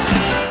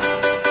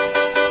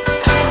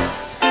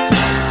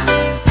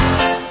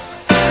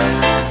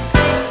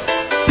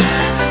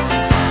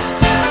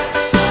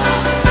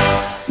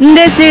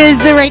 This is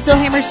the Rachel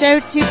Hammer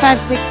Show,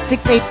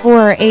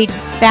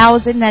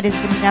 256-684-8000. That is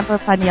the number.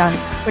 Find me on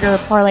Twitter,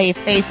 Parlay,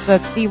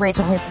 Facebook, The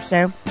Rachel Hammer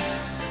Show.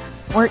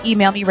 Or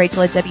email me,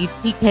 Rachel at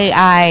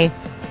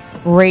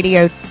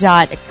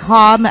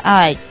WTKIRadio.com.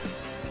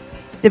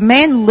 The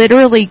man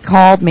literally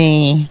called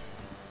me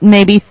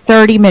maybe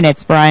 30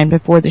 minutes, Brian,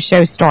 before the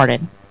show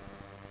started.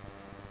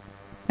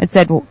 And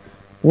said,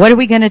 what are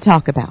we going to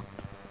talk about?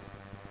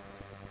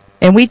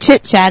 And we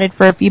chit-chatted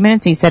for a few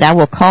minutes. He said, I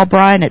will call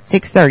Brian at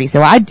 6:30.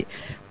 So our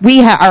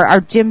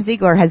Jim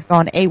Ziegler has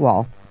gone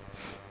AWOL.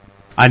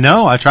 I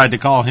know. I tried to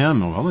call him.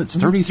 Well, it's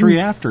 33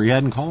 after. He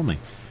hadn't called me.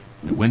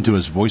 It went to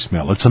his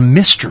voicemail. It's a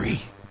mystery.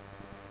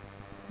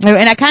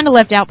 And I kind of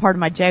left out part of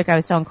my joke I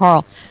was telling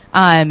Carl.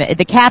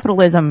 The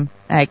capitalism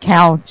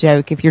cow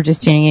joke, if you're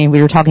just tuning in,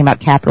 we were talking about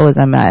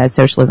capitalism,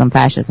 socialism,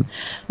 fascism,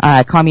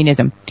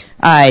 communism.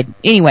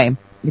 Anyway,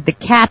 the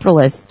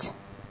capitalist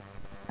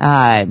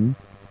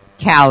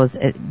cows,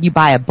 you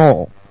buy a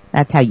bull.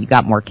 That's how you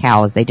got more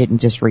cows. They didn't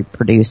just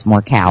reproduce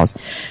more cows.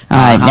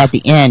 At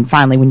the end,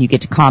 finally, when you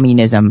get to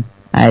communism,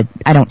 I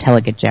don't tell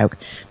a good joke.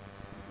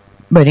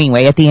 But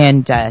anyway, at the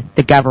end,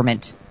 the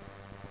government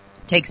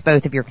takes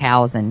both of your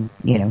cows and,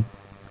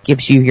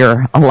 gives you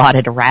your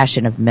allotted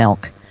ration of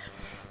milk.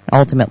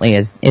 Ultimately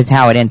is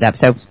how it ends up.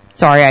 So,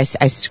 sorry, I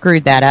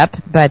screwed that up,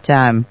 but,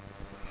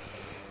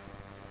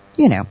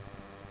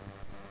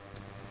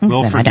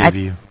 We'll forgive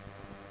you.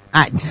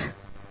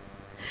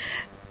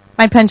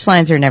 My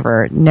punchlines are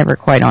never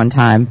quite on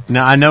time.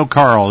 Now, I know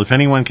Carl. If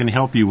anyone can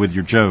help you with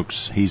your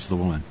jokes, he's the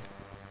one.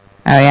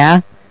 Oh,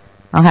 yeah?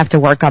 I'll have to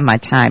work on my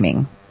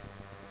timing.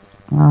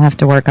 All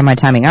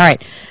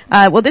right.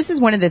 Well, this is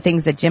one of the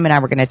things that Jim and I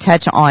were going to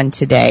touch on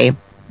today,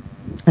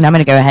 and I'm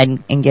going to go ahead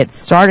and get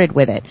started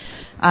with it.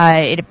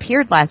 It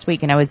appeared last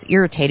week, and I was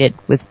irritated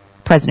with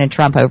President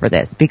Trump over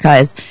this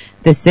because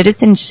the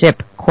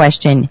citizenship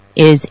question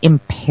is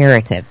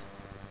imperative.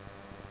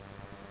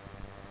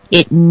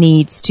 It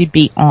needs to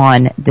be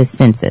on the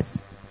census.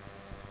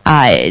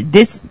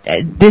 This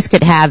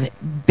could have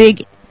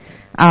big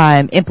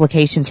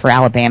implications for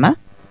Alabama.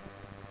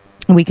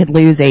 We could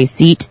lose a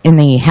seat in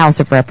the House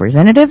of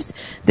Representatives.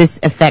 This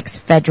affects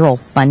federal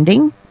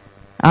funding.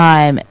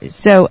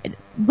 So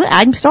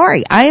I'm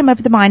sorry. I am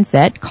of the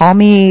mindset, call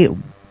me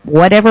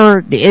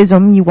whatever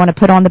ism you want to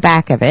put on the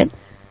back of it,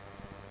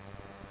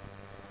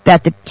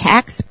 that the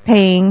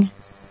tax-paying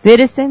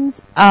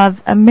citizens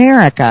of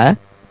America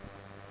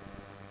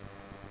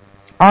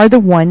are the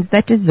ones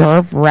that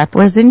deserve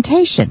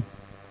representation.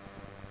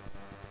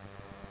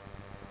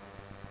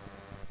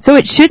 So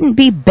it shouldn't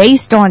be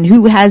based on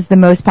who has the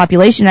most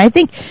population. I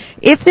think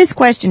if this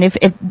question, if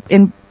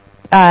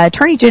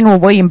Attorney General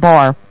William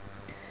Barr,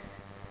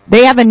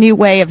 they have a new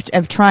way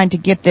of trying to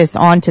get this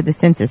onto the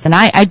census, and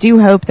I do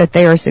hope that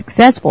they are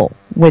successful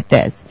with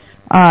this,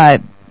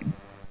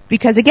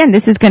 because again,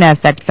 this is going to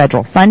affect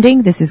federal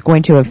funding. This is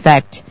going to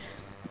affect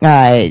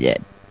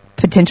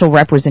potential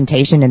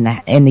representation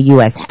in the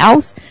U.S.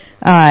 House.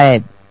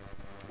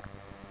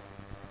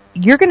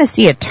 You're going to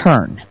see a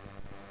turn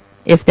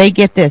if they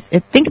get this.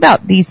 Think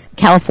about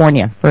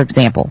California, for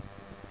example.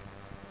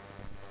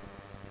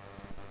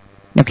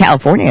 Now,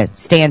 California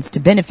stands to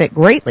benefit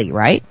greatly,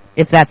 right?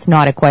 If that's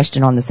not a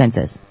question on the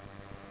census.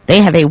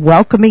 They have a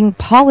welcoming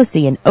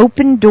policy, an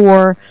open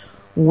door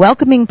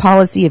welcoming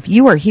policy. If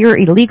you are here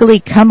illegally,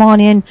 come on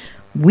in.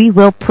 We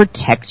will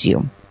protect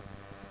you.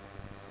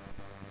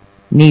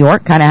 New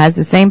York kind of has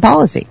the same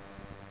policy.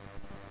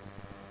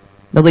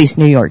 At least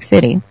New York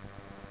City.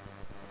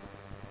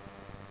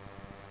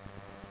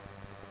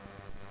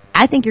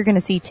 I think you're going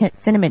to see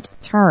sentiment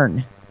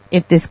turn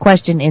if this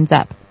question ends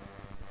up.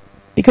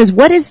 Because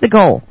what is the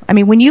goal? I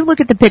mean, when you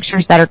look at the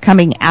pictures that are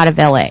coming out of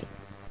L.A.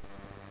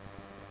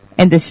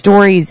 and the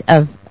stories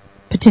of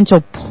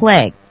potential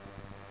plague,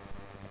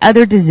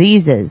 other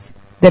diseases,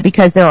 that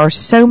because there are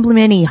so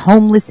many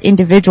homeless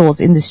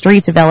individuals in the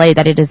streets of L.A.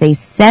 that it is a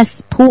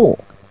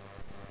cesspool.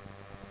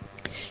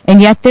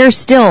 And yet they're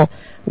still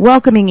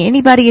welcoming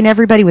anybody and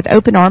everybody with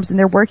open arms, and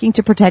they're working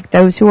to protect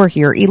those who are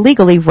here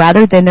illegally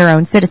rather than their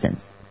own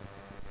citizens.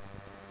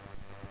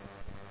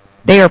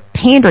 They are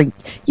pandering.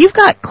 You've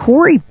got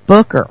Cory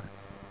Booker.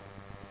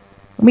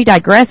 Let me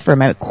digress for a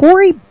moment.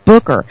 Cory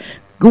Booker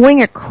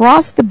going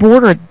across the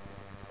border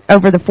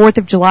over the 4th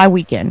of July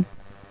weekend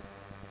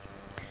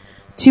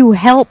to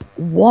help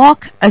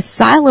walk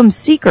asylum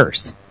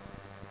seekers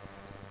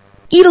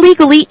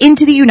illegally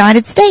into the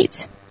United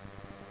States.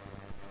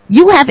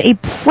 You have a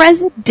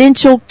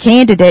presidential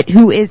candidate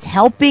who is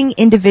helping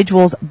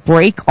individuals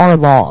break our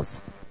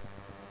laws.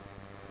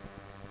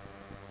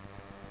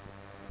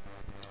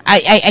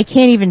 I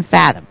can't even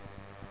fathom.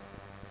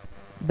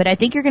 But I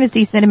think you're going to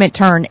see sentiment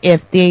turn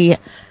if the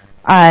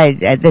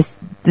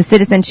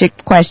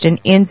citizenship question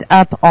ends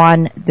up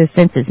on the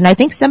census. And I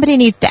think somebody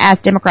needs to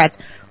ask Democrats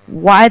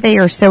why they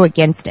are so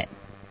against it.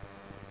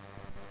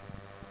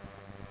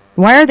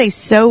 Why are they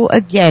so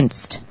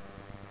against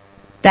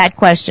that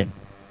question?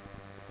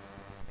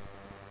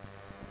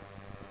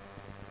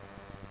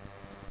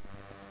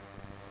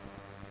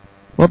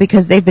 Well,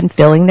 because they've been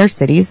filling their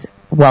cities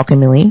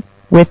welcomingly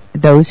with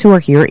those who are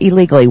here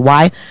illegally.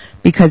 Why?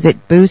 Because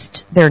it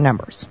boosts their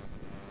numbers.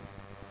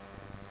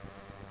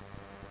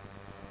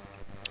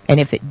 And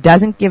if it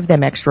doesn't give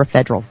them extra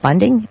federal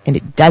funding, and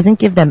it doesn't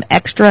give them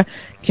extra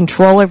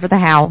control over the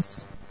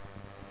House,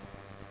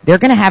 they're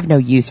going to have no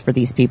use for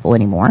these people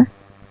anymore.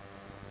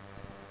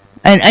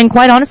 And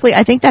quite honestly,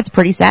 I think that's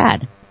pretty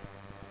sad.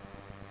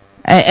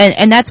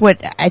 And that's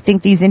what I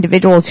think these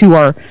individuals who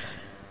are,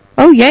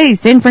 oh yay,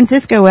 San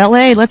Francisco,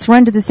 LA, let's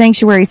run to the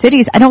sanctuary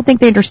cities. I don't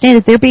think they understand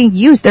that they're being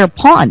used. They're a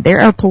pawn. They're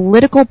a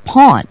political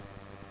pawn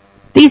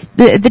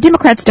The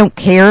Democrats don't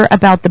care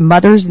about the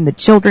mothers and the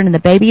children and the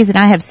babies, and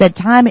I have said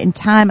time and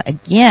time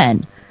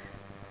again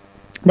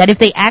that if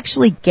they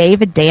actually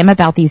gave a damn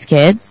about these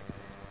kids,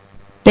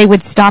 they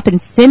would stop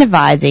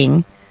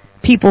incentivizing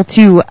people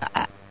to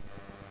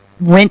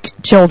rent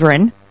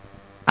children,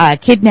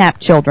 kidnap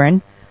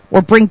children,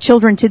 or bring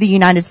children to the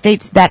United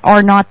States that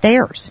are not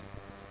theirs.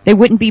 They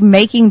wouldn't be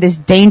making this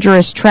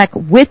dangerous trek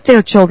with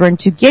their children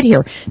to get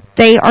here.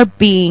 They are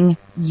being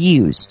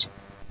used.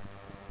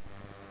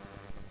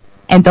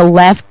 And the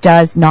left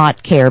does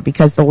not care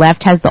because the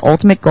left has the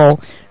ultimate goal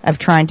of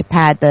trying to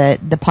pad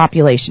the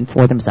population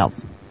for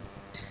themselves.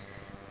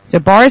 So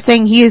Barr is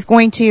saying he is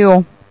going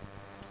to,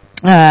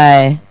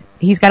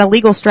 he's got a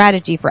legal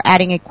strategy for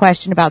adding a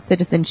question about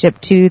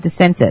citizenship to the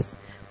census.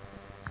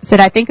 Said,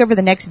 I think over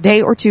the next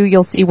day or two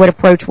you'll see what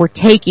approach we're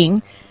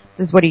taking.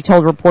 This is what he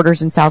told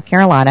reporters in South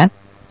Carolina.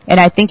 And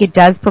I think it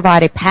does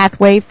provide a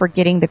pathway for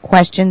getting the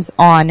questions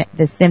on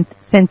the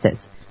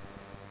census.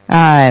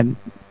 I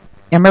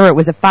remember it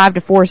was a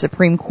 5-4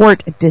 Supreme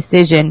Court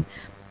decision,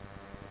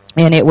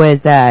 and it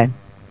was, I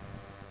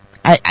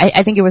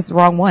think it was the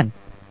wrong one.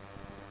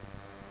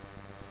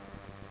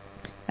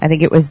 I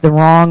think it was the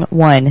wrong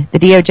one. The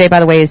DOJ, by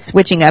the way, is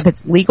switching up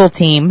its legal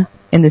team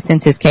in the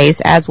census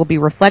case, as will be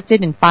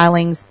reflected in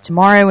filings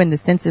tomorrow in the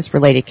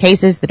census-related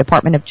cases. The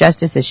Department of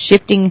Justice is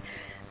shifting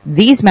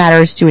these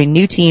matters to a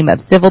new team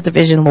of civil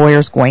division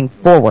lawyers going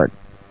forward.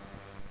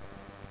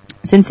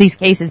 Since these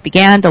cases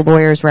began, the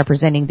lawyers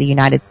representing the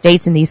United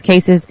States in these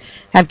cases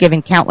have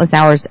given countless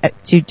hours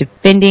to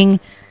defending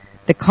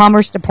the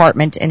Commerce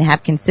Department and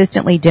have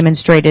consistently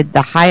demonstrated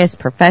the highest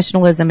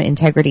professionalism,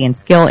 integrity, and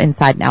skill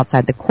inside and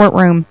outside the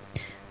courtroom.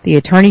 The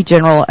Attorney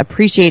General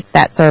appreciates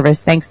that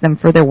service, thanks them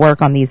for their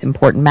work on these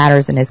important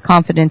matters, and is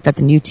confident that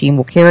the new team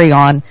will carry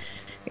on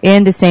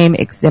in the same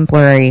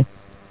exemplary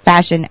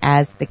fashion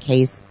as the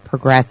case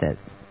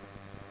progresses.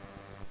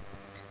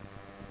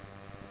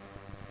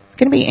 It's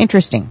going to be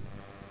interesting.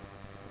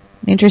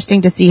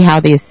 Interesting to see how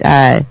this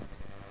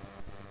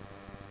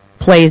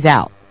plays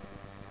out.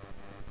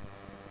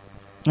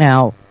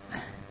 Now,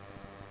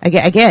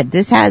 again,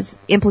 this has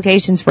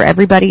implications for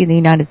everybody in the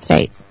United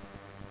States.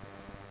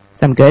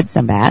 Some good,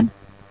 some bad.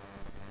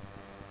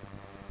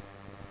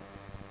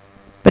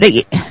 But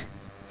let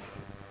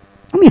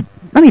me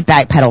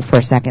backpedal for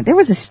a second. There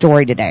was a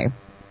story today.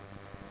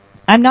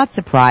 I'm not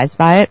surprised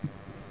by it.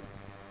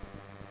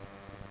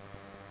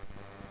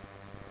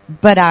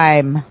 But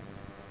I'm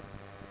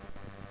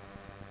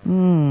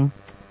well,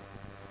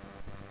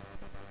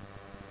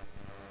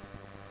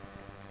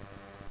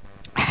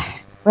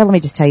 let me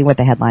just tell you what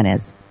the headline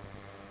is.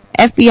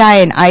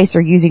 FBI and ICE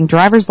are using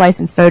driver's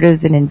license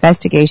photos in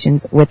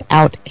investigations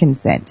without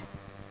consent.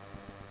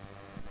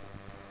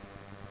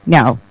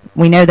 Now,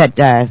 we know that,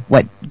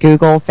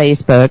 Google,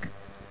 Facebook,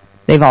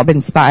 they've all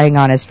been spying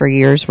on us for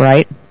years,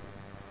 right?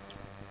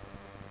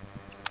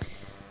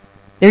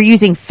 They're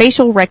using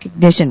facial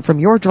recognition from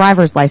your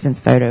driver's license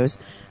photos,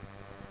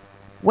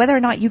 whether or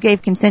not you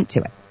gave consent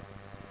to it.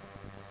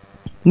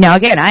 Now,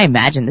 again, I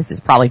imagine this has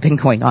probably been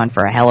going on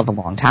for a hell of a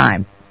long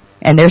time.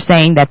 And they're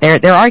saying that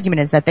their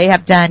argument is that they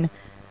have done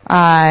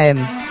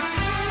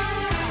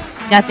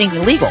nothing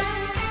illegal.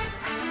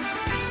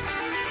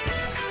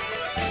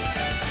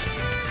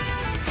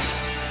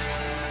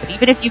 But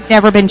even if you've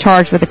never been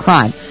charged with a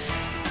crime.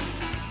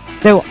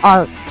 So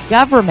our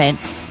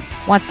government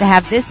wants to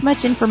have this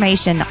much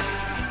information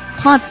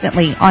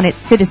constantly on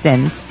its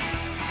citizens.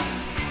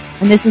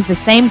 And this is the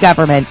same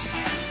government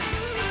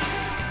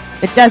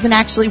that doesn't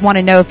actually want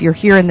to know if you're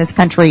here in this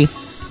country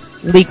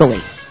legally.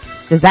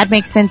 Does that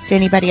make sense to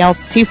anybody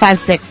else?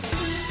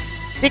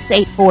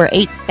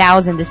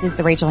 256-684-8000. This is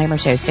the Rachel Hammer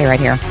Show. Stay right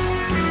here.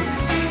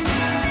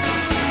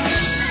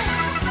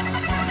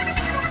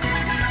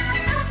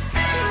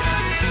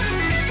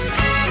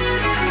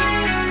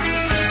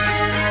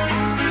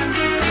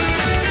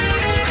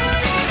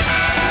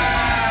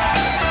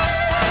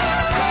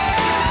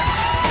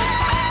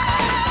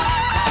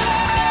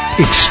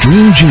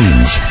 Extreme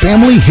Genes,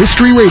 Family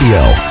History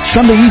Radio,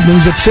 Sunday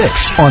evenings at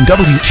 6 on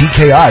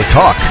WTKI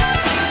Talk.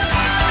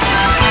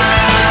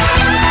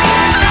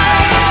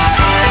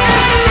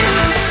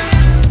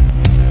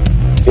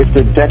 If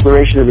the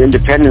Declaration of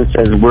Independence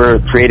says we're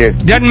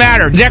created... Doesn't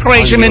matter. The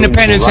Declaration of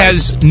Independence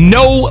has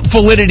no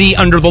validity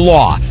under the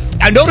law.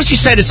 I notice you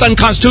said it's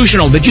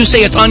unconstitutional. Did you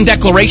say it's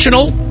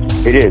undeclarational?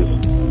 It is.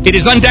 It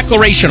is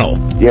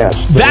undeclarational. Yes.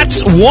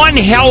 That's one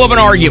hell of an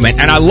argument,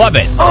 and I love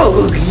it.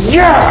 Oh,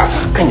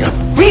 yeah. Can you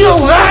feel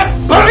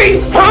that, buddy?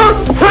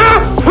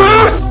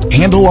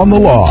 Handle on the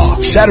Law,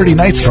 Saturday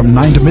nights from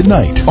 9 to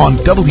midnight on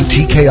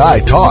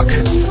WTKI Talk.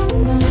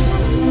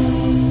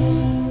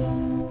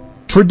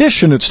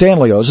 Tradition at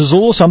Stanley's is a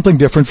little something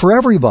different for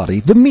everybody.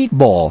 The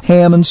meatball,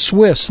 ham and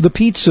Swiss, the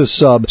pizza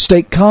sub,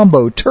 steak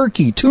combo,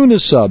 turkey, tuna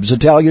subs,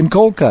 Italian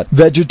cold cut,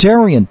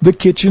 vegetarian, the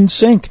kitchen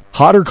sink.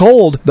 Hot or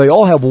cold, they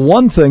all have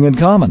one thing in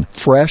common: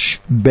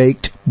 fresh,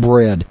 baked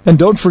bread. And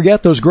don't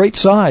forget those great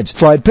sides: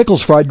 fried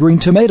pickles, fried green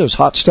tomatoes,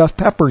 hot stuffed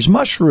peppers,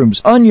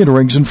 mushrooms, onion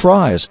rings, and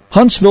fries.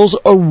 Huntsville's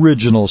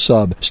original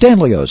sub.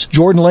 Stanley's,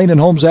 Jordan Lane and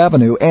Holmes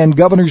Avenue, and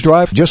Governor's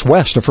Drive just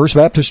west of First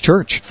Baptist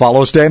Church.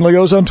 Follow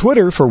Stanley's on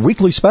Twitter for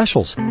weekly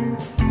specials.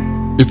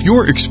 If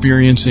you're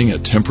experiencing a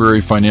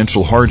temporary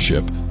financial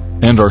hardship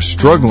and are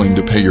struggling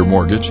to pay your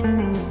mortgage,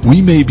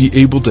 we may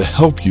be able to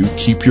help you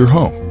keep your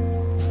home.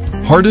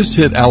 Hardest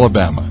Hit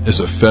Alabama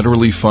is a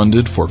federally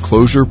funded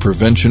foreclosure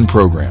prevention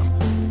program.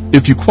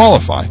 If you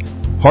qualify,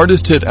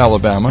 Hardest Hit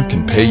Alabama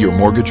can pay your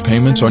mortgage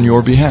payments on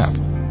your behalf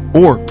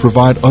or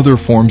provide other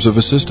forms of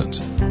assistance.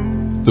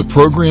 The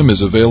program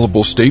is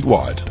available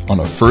statewide on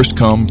a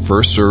first-come,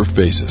 first-served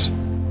basis.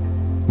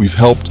 We've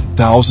helped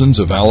thousands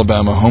of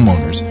Alabama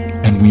homeowners,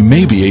 and we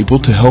may be able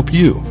to help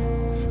you.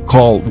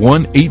 Call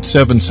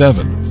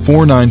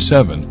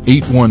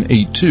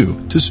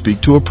 1-877-497-8182 to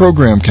speak to a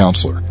program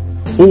counselor,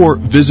 or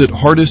visit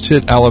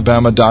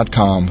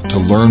hardesthitalabama.com to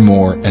learn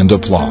more and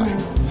apply.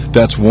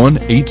 That's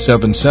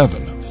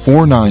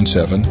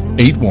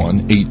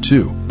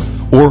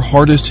 1-877-497-8182 or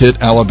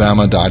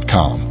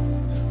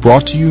hardesthitalabama.com.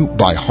 Brought to you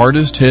by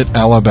Hardest Hit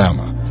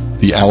Alabama,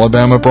 the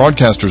Alabama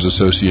Broadcasters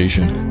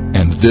Association,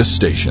 and this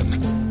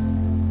station.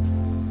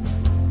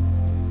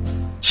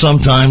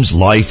 Sometimes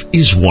life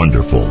is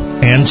wonderful,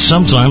 and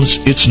sometimes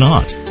it's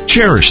not.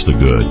 Cherish the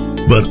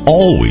good, but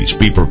always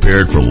be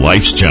prepared for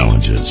life's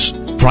challenges.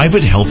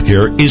 Private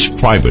healthcare is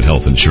private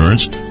health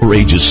insurance for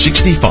ages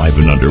 65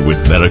 and under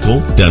with medical,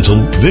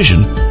 dental,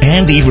 vision,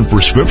 and even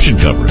prescription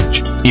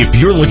coverage. If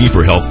you're looking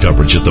for health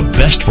coverage at the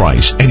best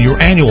price and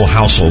your annual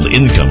household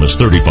income is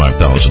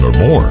 $35,000 or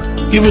more,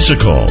 give us a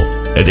call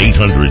at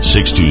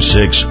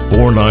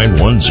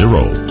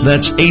 800-626-4910.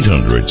 That's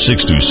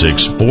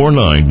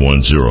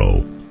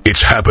 800-626-4910.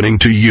 It's happening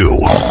to you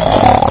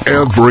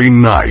every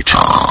night.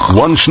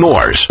 One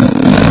snores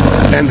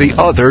and the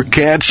other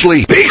can't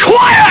sleep. Be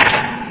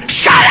quiet!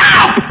 Shut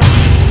up!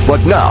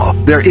 But now,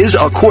 there is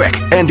a quick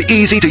and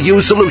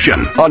easy-to-use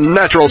solution. A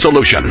natural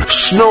solution.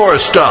 Snore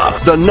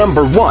Stop, the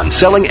 #1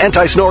 selling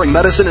anti-snoring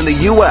medicine in the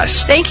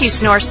U.S. Thank you,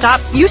 Snore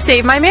Stop. You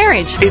saved my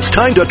marriage. It's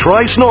time to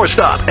try Snore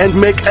Stop and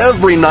make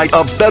every night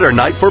a better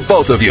night for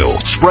both of you.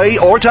 Spray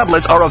or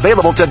tablets are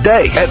available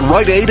today at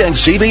Rite Aid and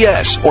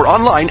CVS or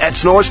online at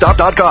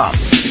snorestop.com.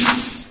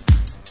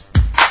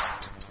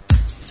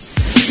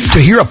 To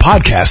hear a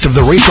podcast of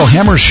The Rachel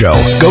Hammer Show,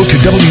 go to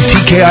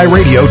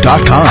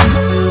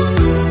WTKIRadio.com.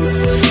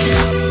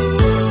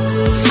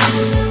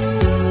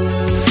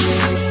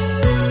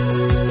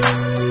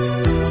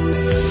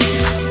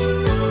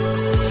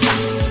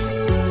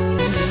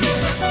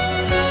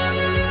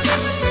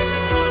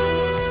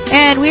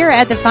 And we are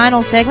at the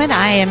final segment.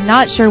 I am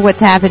not sure what's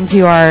happened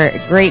to our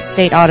great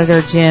state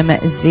auditor, Jim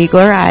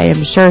Ziegler. I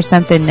am sure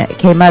something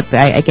came up.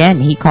 Again,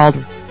 he called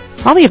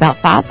probably about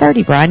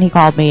 5:30, Brian. He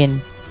called me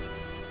and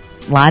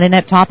lining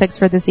up topics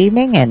for this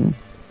evening, and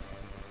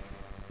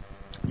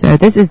so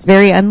this is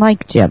very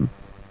unlike Jim.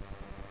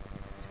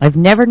 I've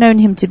never known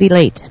him to be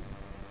late.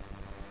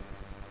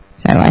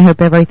 So I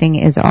hope everything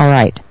is all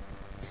right.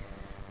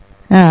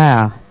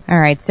 All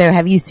right. So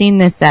have you seen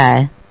this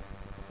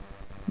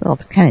little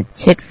kind of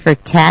tit for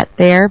tat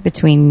there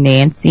between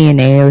Nancy and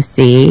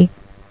AOC?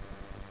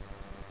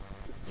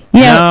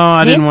 No,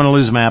 I didn't want to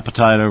lose my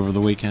appetite over the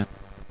weekend.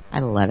 I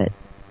love it.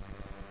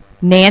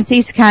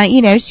 Nancy's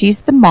kind of,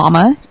 she's the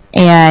mama.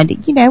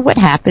 And you know what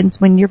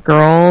happens when your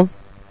girls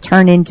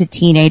turn into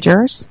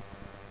teenagers?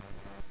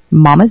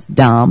 Mama's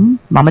dumb.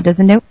 Mama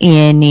doesn't know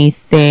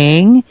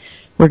anything.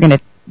 We're going to,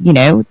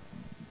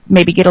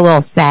 maybe get a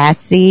little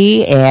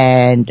sassy.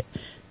 And,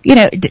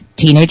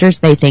 teenagers,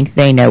 they think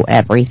they know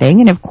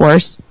everything. And of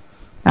course,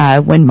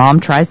 when mom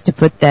tries to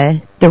put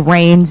the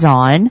reins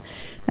on,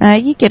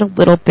 you get a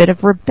little bit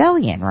of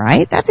rebellion,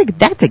 right? That's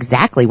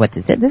exactly what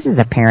this is. This is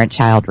a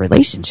parent-child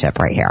relationship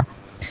right here.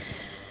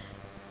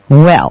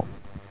 Well,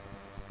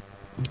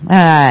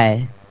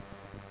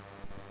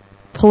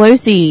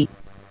 Pelosi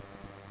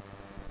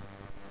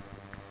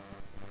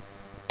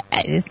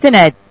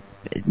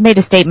made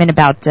a statement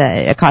about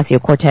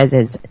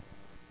Ocasio-Cortez's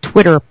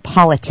Twitter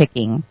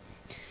politicking.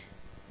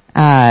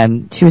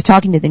 She was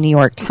talking to the New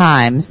York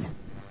Times,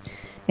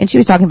 and she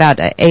was talking about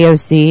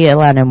AOC,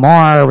 Ilhan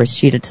Omar,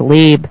 Rashida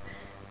Tlaib,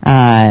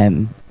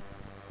 and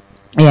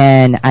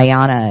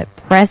Ayanna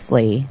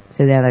Pressley.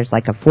 So there's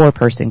like a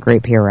 4-person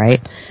group here, right?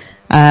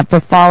 For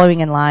failing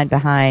to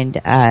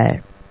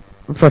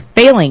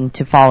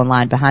fall in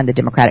line behind the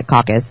Democratic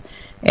caucus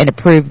and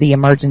approve the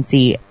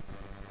emergency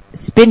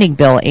spending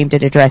bill aimed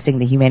at addressing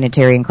the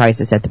humanitarian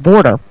crisis at the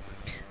border.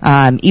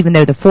 Even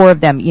though the 4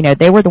 of them,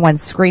 they were the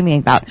ones screaming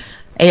about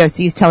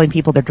AOC's telling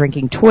people they're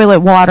drinking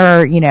toilet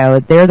water.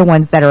 They're the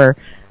ones that are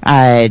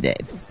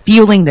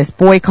fueling this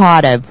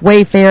boycott of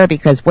Wayfair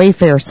because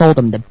Wayfair sold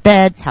them the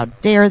beds. How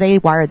dare they?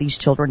 Why are these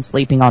children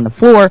sleeping on the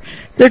floor?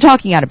 So they're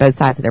talking out of both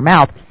sides of their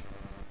mouth.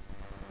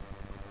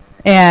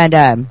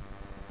 And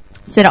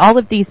said all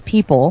of these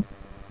people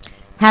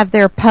have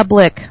their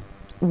public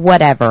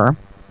whatever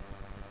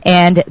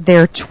and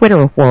their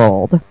Twitter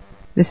world.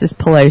 This is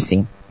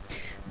Pelosi.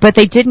 But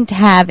they didn't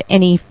have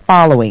any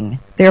following.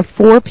 They're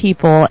 4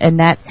 people, and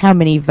that's how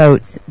many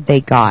votes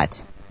they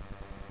got.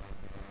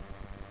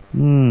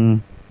 I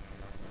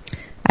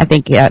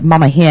think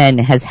Mama Hen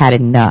has had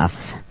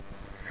enough.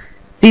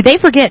 See, they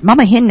forget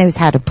Mama Hen knows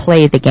how to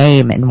play the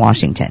game in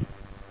Washington.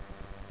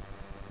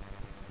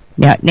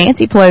 Now,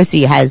 Nancy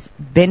Pelosi has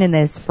been in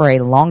this for a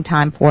long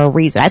time for a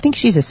reason. I think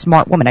she's a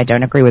smart woman. I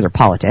don't agree with her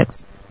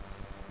politics.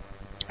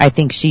 I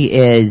think she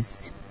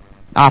is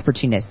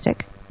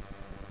opportunistic.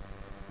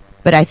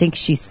 But I think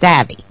she's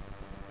savvy.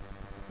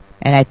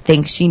 And I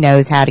think she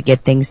knows how to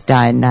get things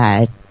done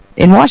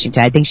in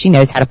Washington. I think she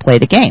knows how to play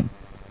the game.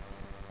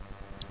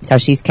 So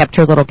she's kept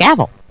her little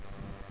gavel.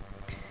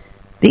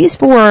 These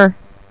 4,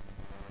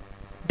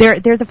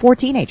 they're the 4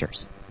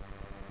 teenagers.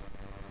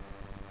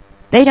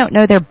 They don't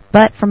know their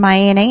butt from my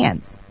Aunt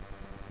Anne's.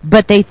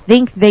 But they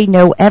think they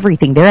know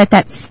everything. They're at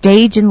that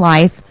stage in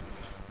life,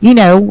 you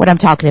know what I'm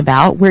talking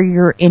about, where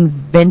you're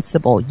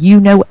invincible. You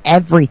know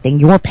everything.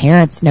 Your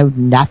parents know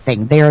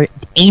nothing. They're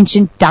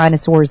ancient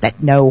dinosaurs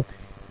that know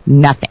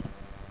nothing.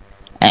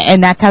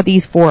 And that's how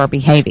these 4 are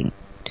behaving.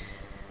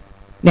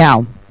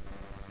 Now,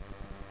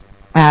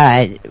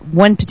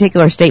 one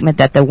particular statement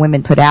that the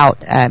women put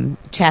out,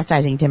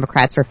 chastising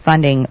Democrats for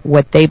funding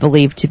what they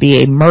believe to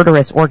be a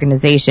murderous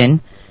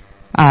organization,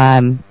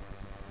 said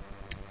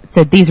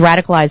these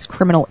radicalized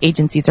criminal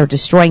agencies are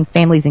destroying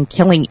families and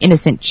killing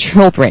innocent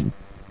children.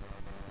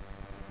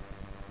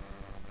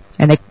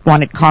 And they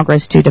wanted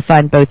Congress to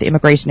defund both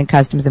immigration and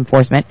customs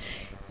enforcement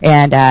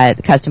and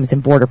the Customs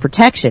and Border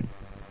Protection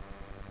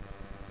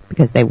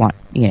because they want,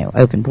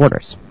 open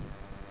borders.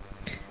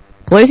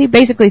 Pelosi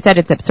basically said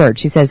it's absurd.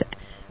 She says,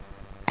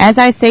 as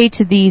I say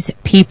to these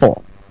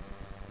people,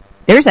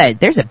 there's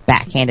a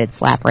backhanded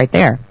slap right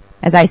there.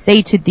 As I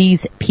say to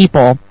these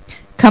people,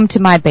 come to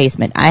my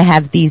basement. I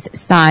have these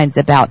signs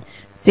about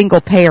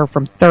single payer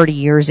from 30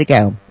 years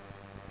ago.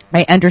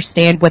 I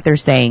understand what they're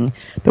saying,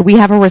 but we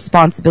have a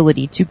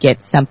responsibility to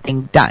get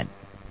something done.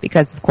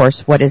 Because, of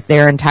course, what is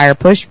their entire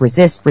push?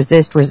 Resist,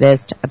 resist,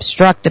 resist,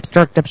 obstruct,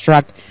 obstruct,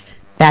 obstruct.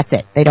 That's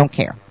it. They don't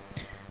care.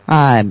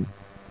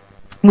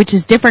 Which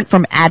is different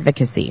from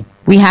advocacy.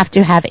 We have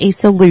to have a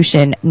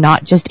solution,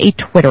 not just a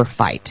Twitter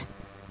fight.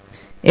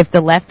 If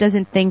the left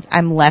doesn't think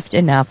I'm left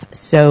enough,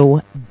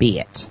 so be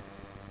it.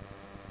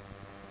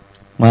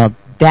 Well,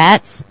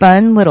 that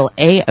spun little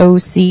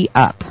AOC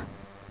up.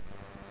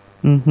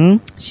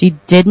 She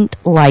didn't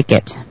like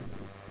it.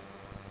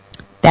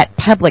 That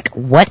public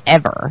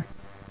whatever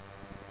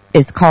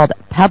is called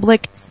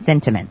public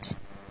sentiment.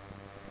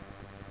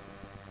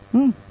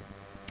 And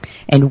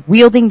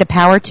wielding the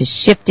power to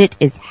shift it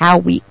is how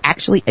we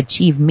actually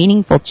achieve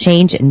meaningful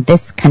change in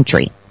this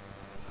country.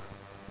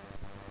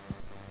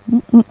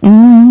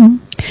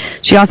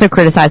 She also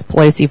criticized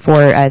Pelosi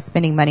for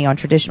spending money on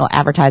traditional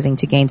advertising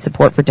to gain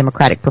support for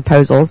Democratic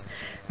proposals.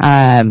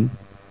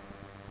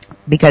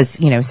 Because,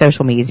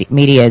 social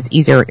media is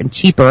easier and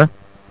cheaper.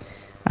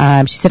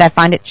 She said, I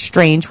find it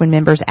strange when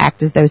members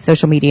act as though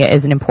social media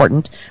isn't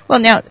important. Well,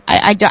 now,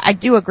 I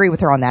do agree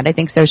with her on that. I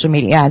think social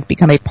media has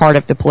become a part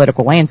of the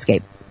political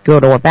landscape,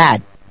 good or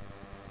bad.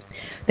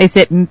 They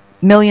sit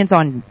millions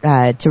on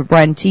to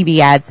run TV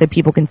ads so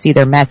people can see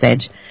their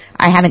message.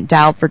 I haven't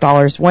dialed for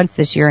dollars once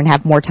this year and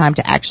have more time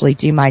to actually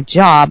do my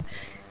job,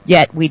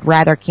 yet we'd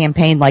rather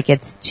campaign like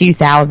it's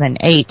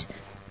 2008.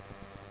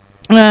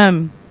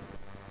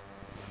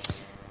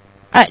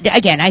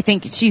 Again, I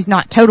think she's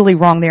not totally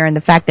wrong there in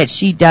the fact that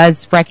she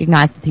does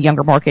recognize that the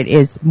younger market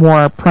is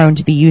more prone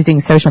to be using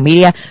social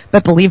media.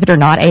 But believe it or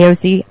not,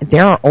 AOC,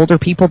 there are older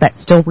people that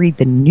still read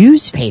the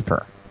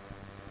newspaper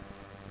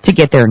to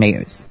get their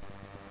news.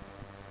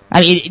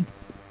 I mean,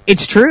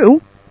 it's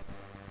true.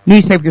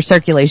 Newspaper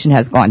circulation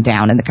has gone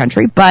down in the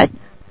country, but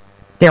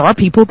there are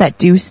people that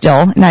do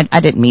still, and I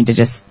didn't mean to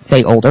just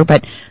say older,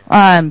 but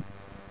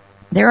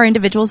there are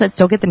individuals that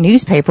still get the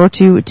newspaper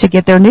to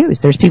get their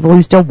news. There's people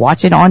who still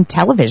watch it on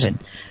television.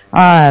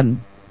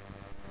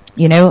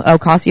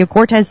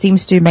 Ocasio-Cortez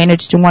seems to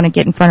manage to want to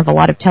get in front of a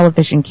lot of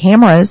television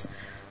cameras,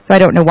 so I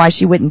don't know why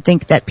she wouldn't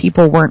think that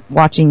people weren't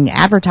watching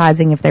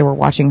advertising if they were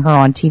watching her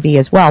on TV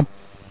as well.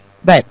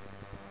 But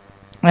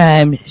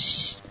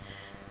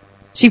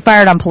she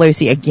fired on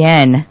Pelosi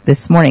again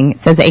this morning. It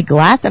says a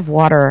glass of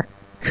water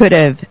could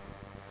have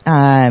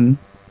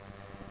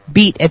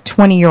beat a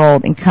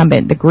 20-year-old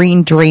incumbent, the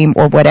Green Dream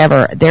or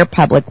whatever, their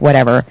public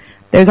whatever.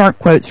 Those aren't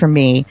quotes from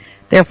me.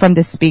 They're from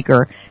the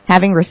speaker.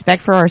 Having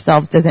respect for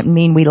ourselves doesn't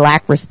mean we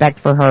lack respect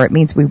for her. It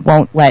means we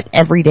won't let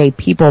everyday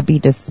people be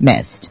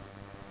dismissed.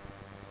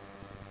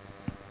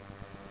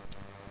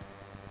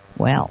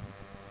 Well,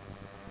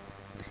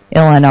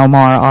 Ilhan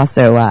Omar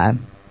also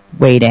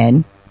weighed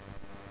in.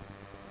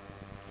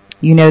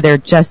 They're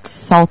just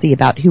salty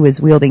about who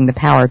is wielding the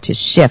power to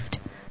shift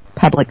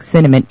public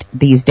sentiment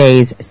these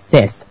days,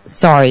 sis.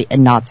 Sorry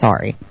and not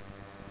sorry.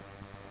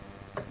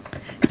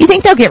 You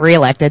think they'll get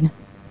reelected?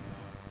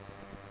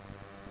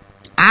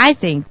 I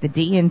think the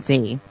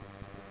DNC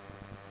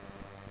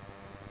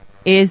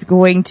is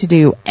going to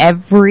do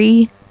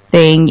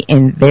everything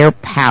in their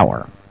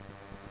power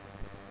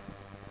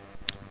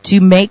to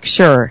make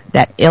sure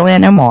that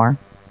Ilhan Omar,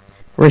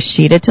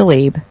 Rashida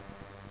Tlaib,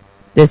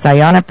 this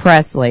Ayanna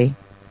Pressley,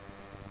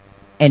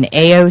 and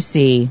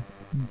AOC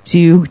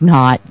do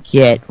not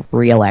get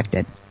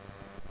reelected.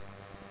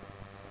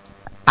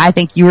 I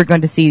think you are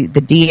going to see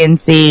the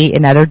DNC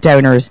and other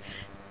donors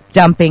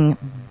dumping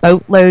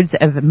boatloads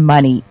of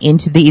money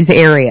into these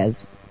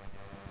areas,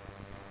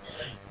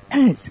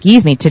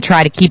 to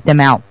try to keep them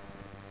out,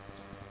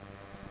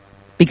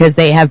 because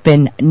they have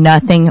been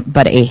nothing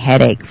but a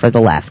headache for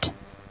the left.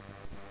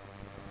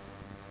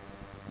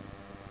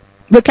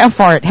 Look how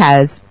far it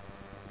has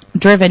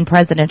driven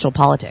presidential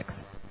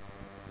politics.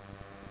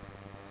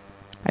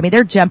 I mean,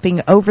 they're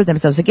jumping over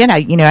themselves. Again,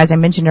 as I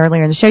mentioned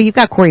earlier in the show, you've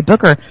got Cory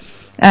Booker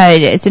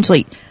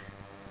essentially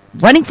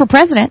running for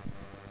president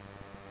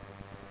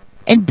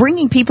and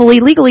bringing people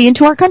illegally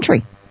into our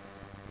country.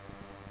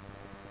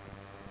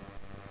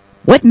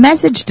 What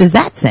message does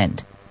that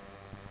send?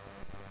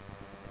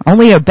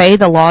 Only obey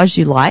the laws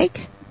you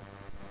like?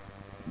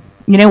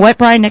 You know what,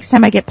 Brian? Next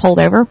time I get pulled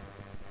over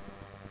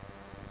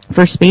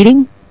for speeding,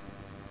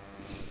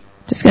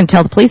 I'm just going to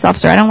tell the police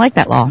officer I don't like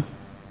that law.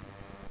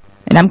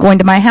 And I'm going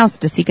to my house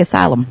to seek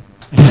asylum.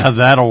 Yeah,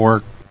 that'll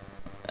work.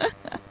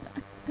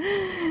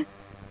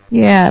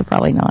 Yeah,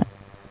 probably not.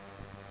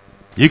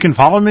 You can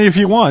follow me if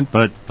you want,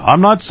 but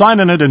I'm not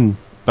signing it.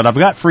 But I've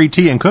got free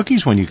tea and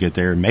cookies when you get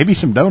there, and maybe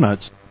some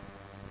donuts.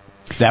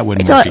 That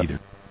wouldn't work either.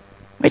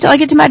 Wait till I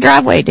get to my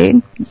driveway,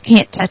 dude. You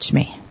can't touch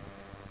me.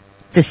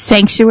 It's a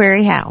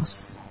sanctuary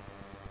house.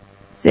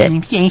 It's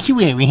a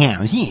sanctuary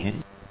house, yeah.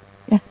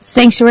 Yeah,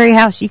 sanctuary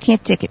house. You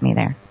can't ticket me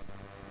there.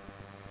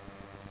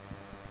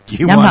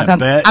 You want to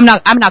bet? I'm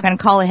not going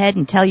to call ahead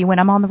and tell you when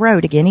I'm on the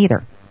road again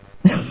either.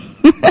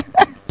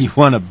 You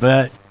want to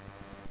bet?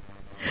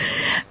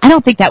 I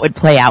don't think that would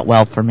play out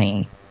well for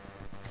me.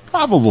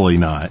 Probably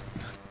not.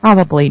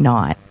 Probably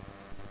not.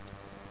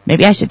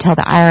 Maybe I should tell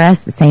the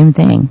IRS the same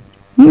thing.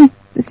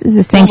 This is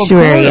a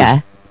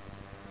sanctuary,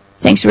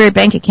 sanctuary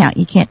bank account.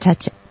 You can't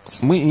touch it.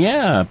 I'm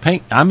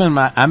at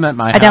my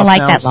house. I don't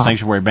like now. that It's law. a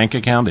sanctuary bank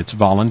account. It's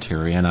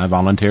voluntary, and I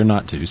volunteer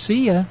not to.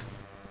 See ya.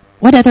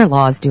 What other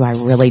laws do I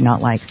really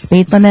not like?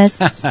 Speed limits,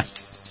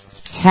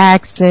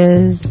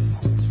 taxes.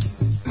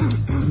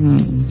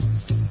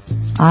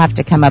 I'll have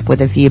to come up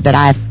with a few, but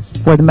I,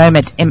 for the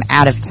moment, am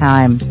out of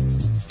time.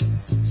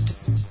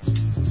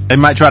 They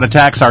might try to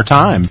tax our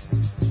time.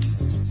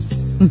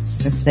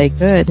 If they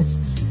could.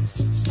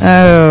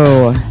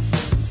 Oh.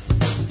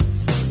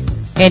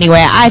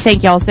 Anyway, I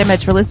thank y'all so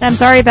much for listening. I'm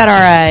sorry about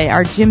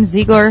our Jim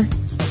Ziegler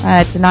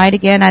tonight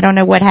again. I don't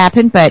know what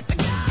happened, but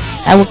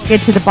I will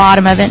get to the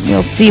bottom of it, and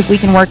we'll see if we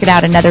can work it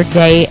out another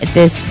day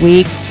this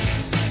week.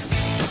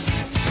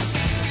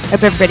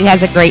 Hope everybody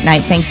has a great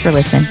night. Thanks for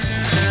listening.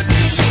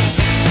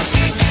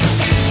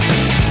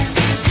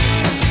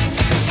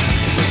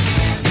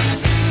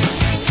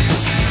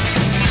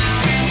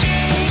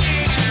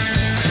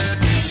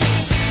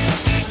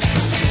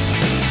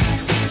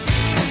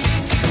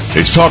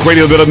 It's talk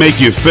radio that'll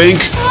make you think,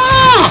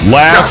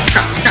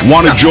 laugh,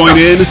 want to join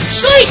in?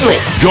 Certainly.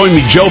 Join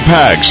me, Joe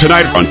Pags,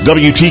 tonight on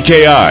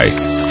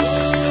WTKI.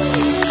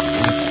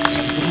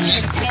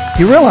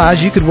 You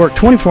realize you could work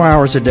 24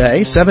 hours a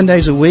day, 7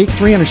 days a week,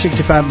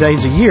 365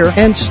 days a year,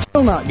 and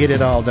still not get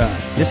it all done.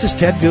 This is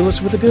Ted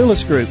Goulas with the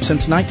Goulas Group.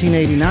 Since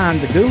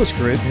 1989, the Goulas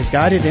Group has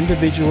guided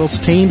individuals,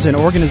 teams, and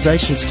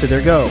organizations to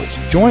their goals.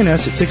 Join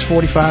us at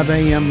 6:45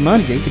 a.m.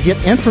 Monday to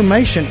get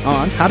information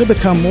on how to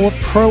become more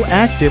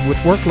proactive with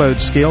workload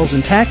skills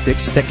and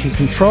tactics that can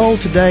control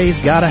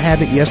today's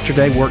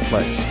gotta-have-it-yesterday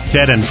workplace.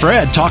 Ted and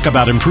Fred talk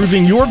about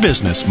improving your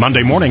business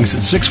Monday mornings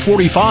at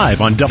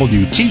 6:45 on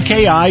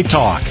WTKI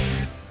Talk.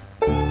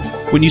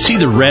 When you see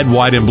the red,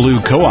 white, and blue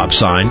co-op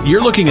sign,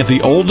 you're looking at the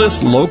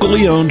oldest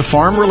locally owned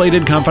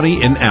farm-related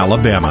company in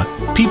Alabama.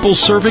 People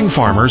serving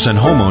farmers and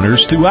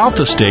homeowners throughout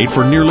the state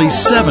for nearly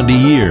 70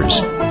 years.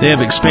 They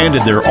have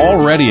expanded their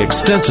already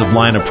extensive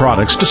line of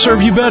products to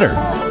serve you better.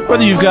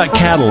 Whether you've got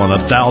cattle on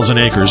 1,000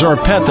 acres or a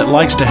pet that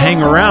likes to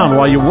hang around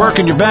while you work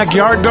in your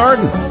backyard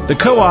garden, the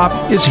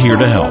co-op is here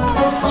to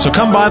help. So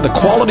come by the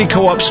Quality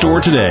Co-op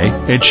store today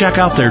and check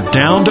out their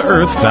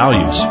down-to-earth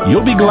values.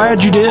 You'll be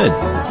glad you did.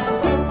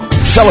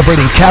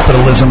 Celebrating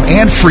capitalism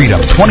and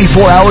freedom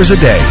 24 hours a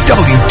day.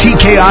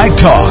 WTKI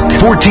Talk,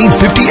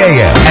 1450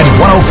 AM and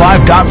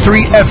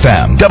 105.3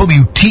 FM.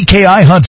 WTKI Hudson.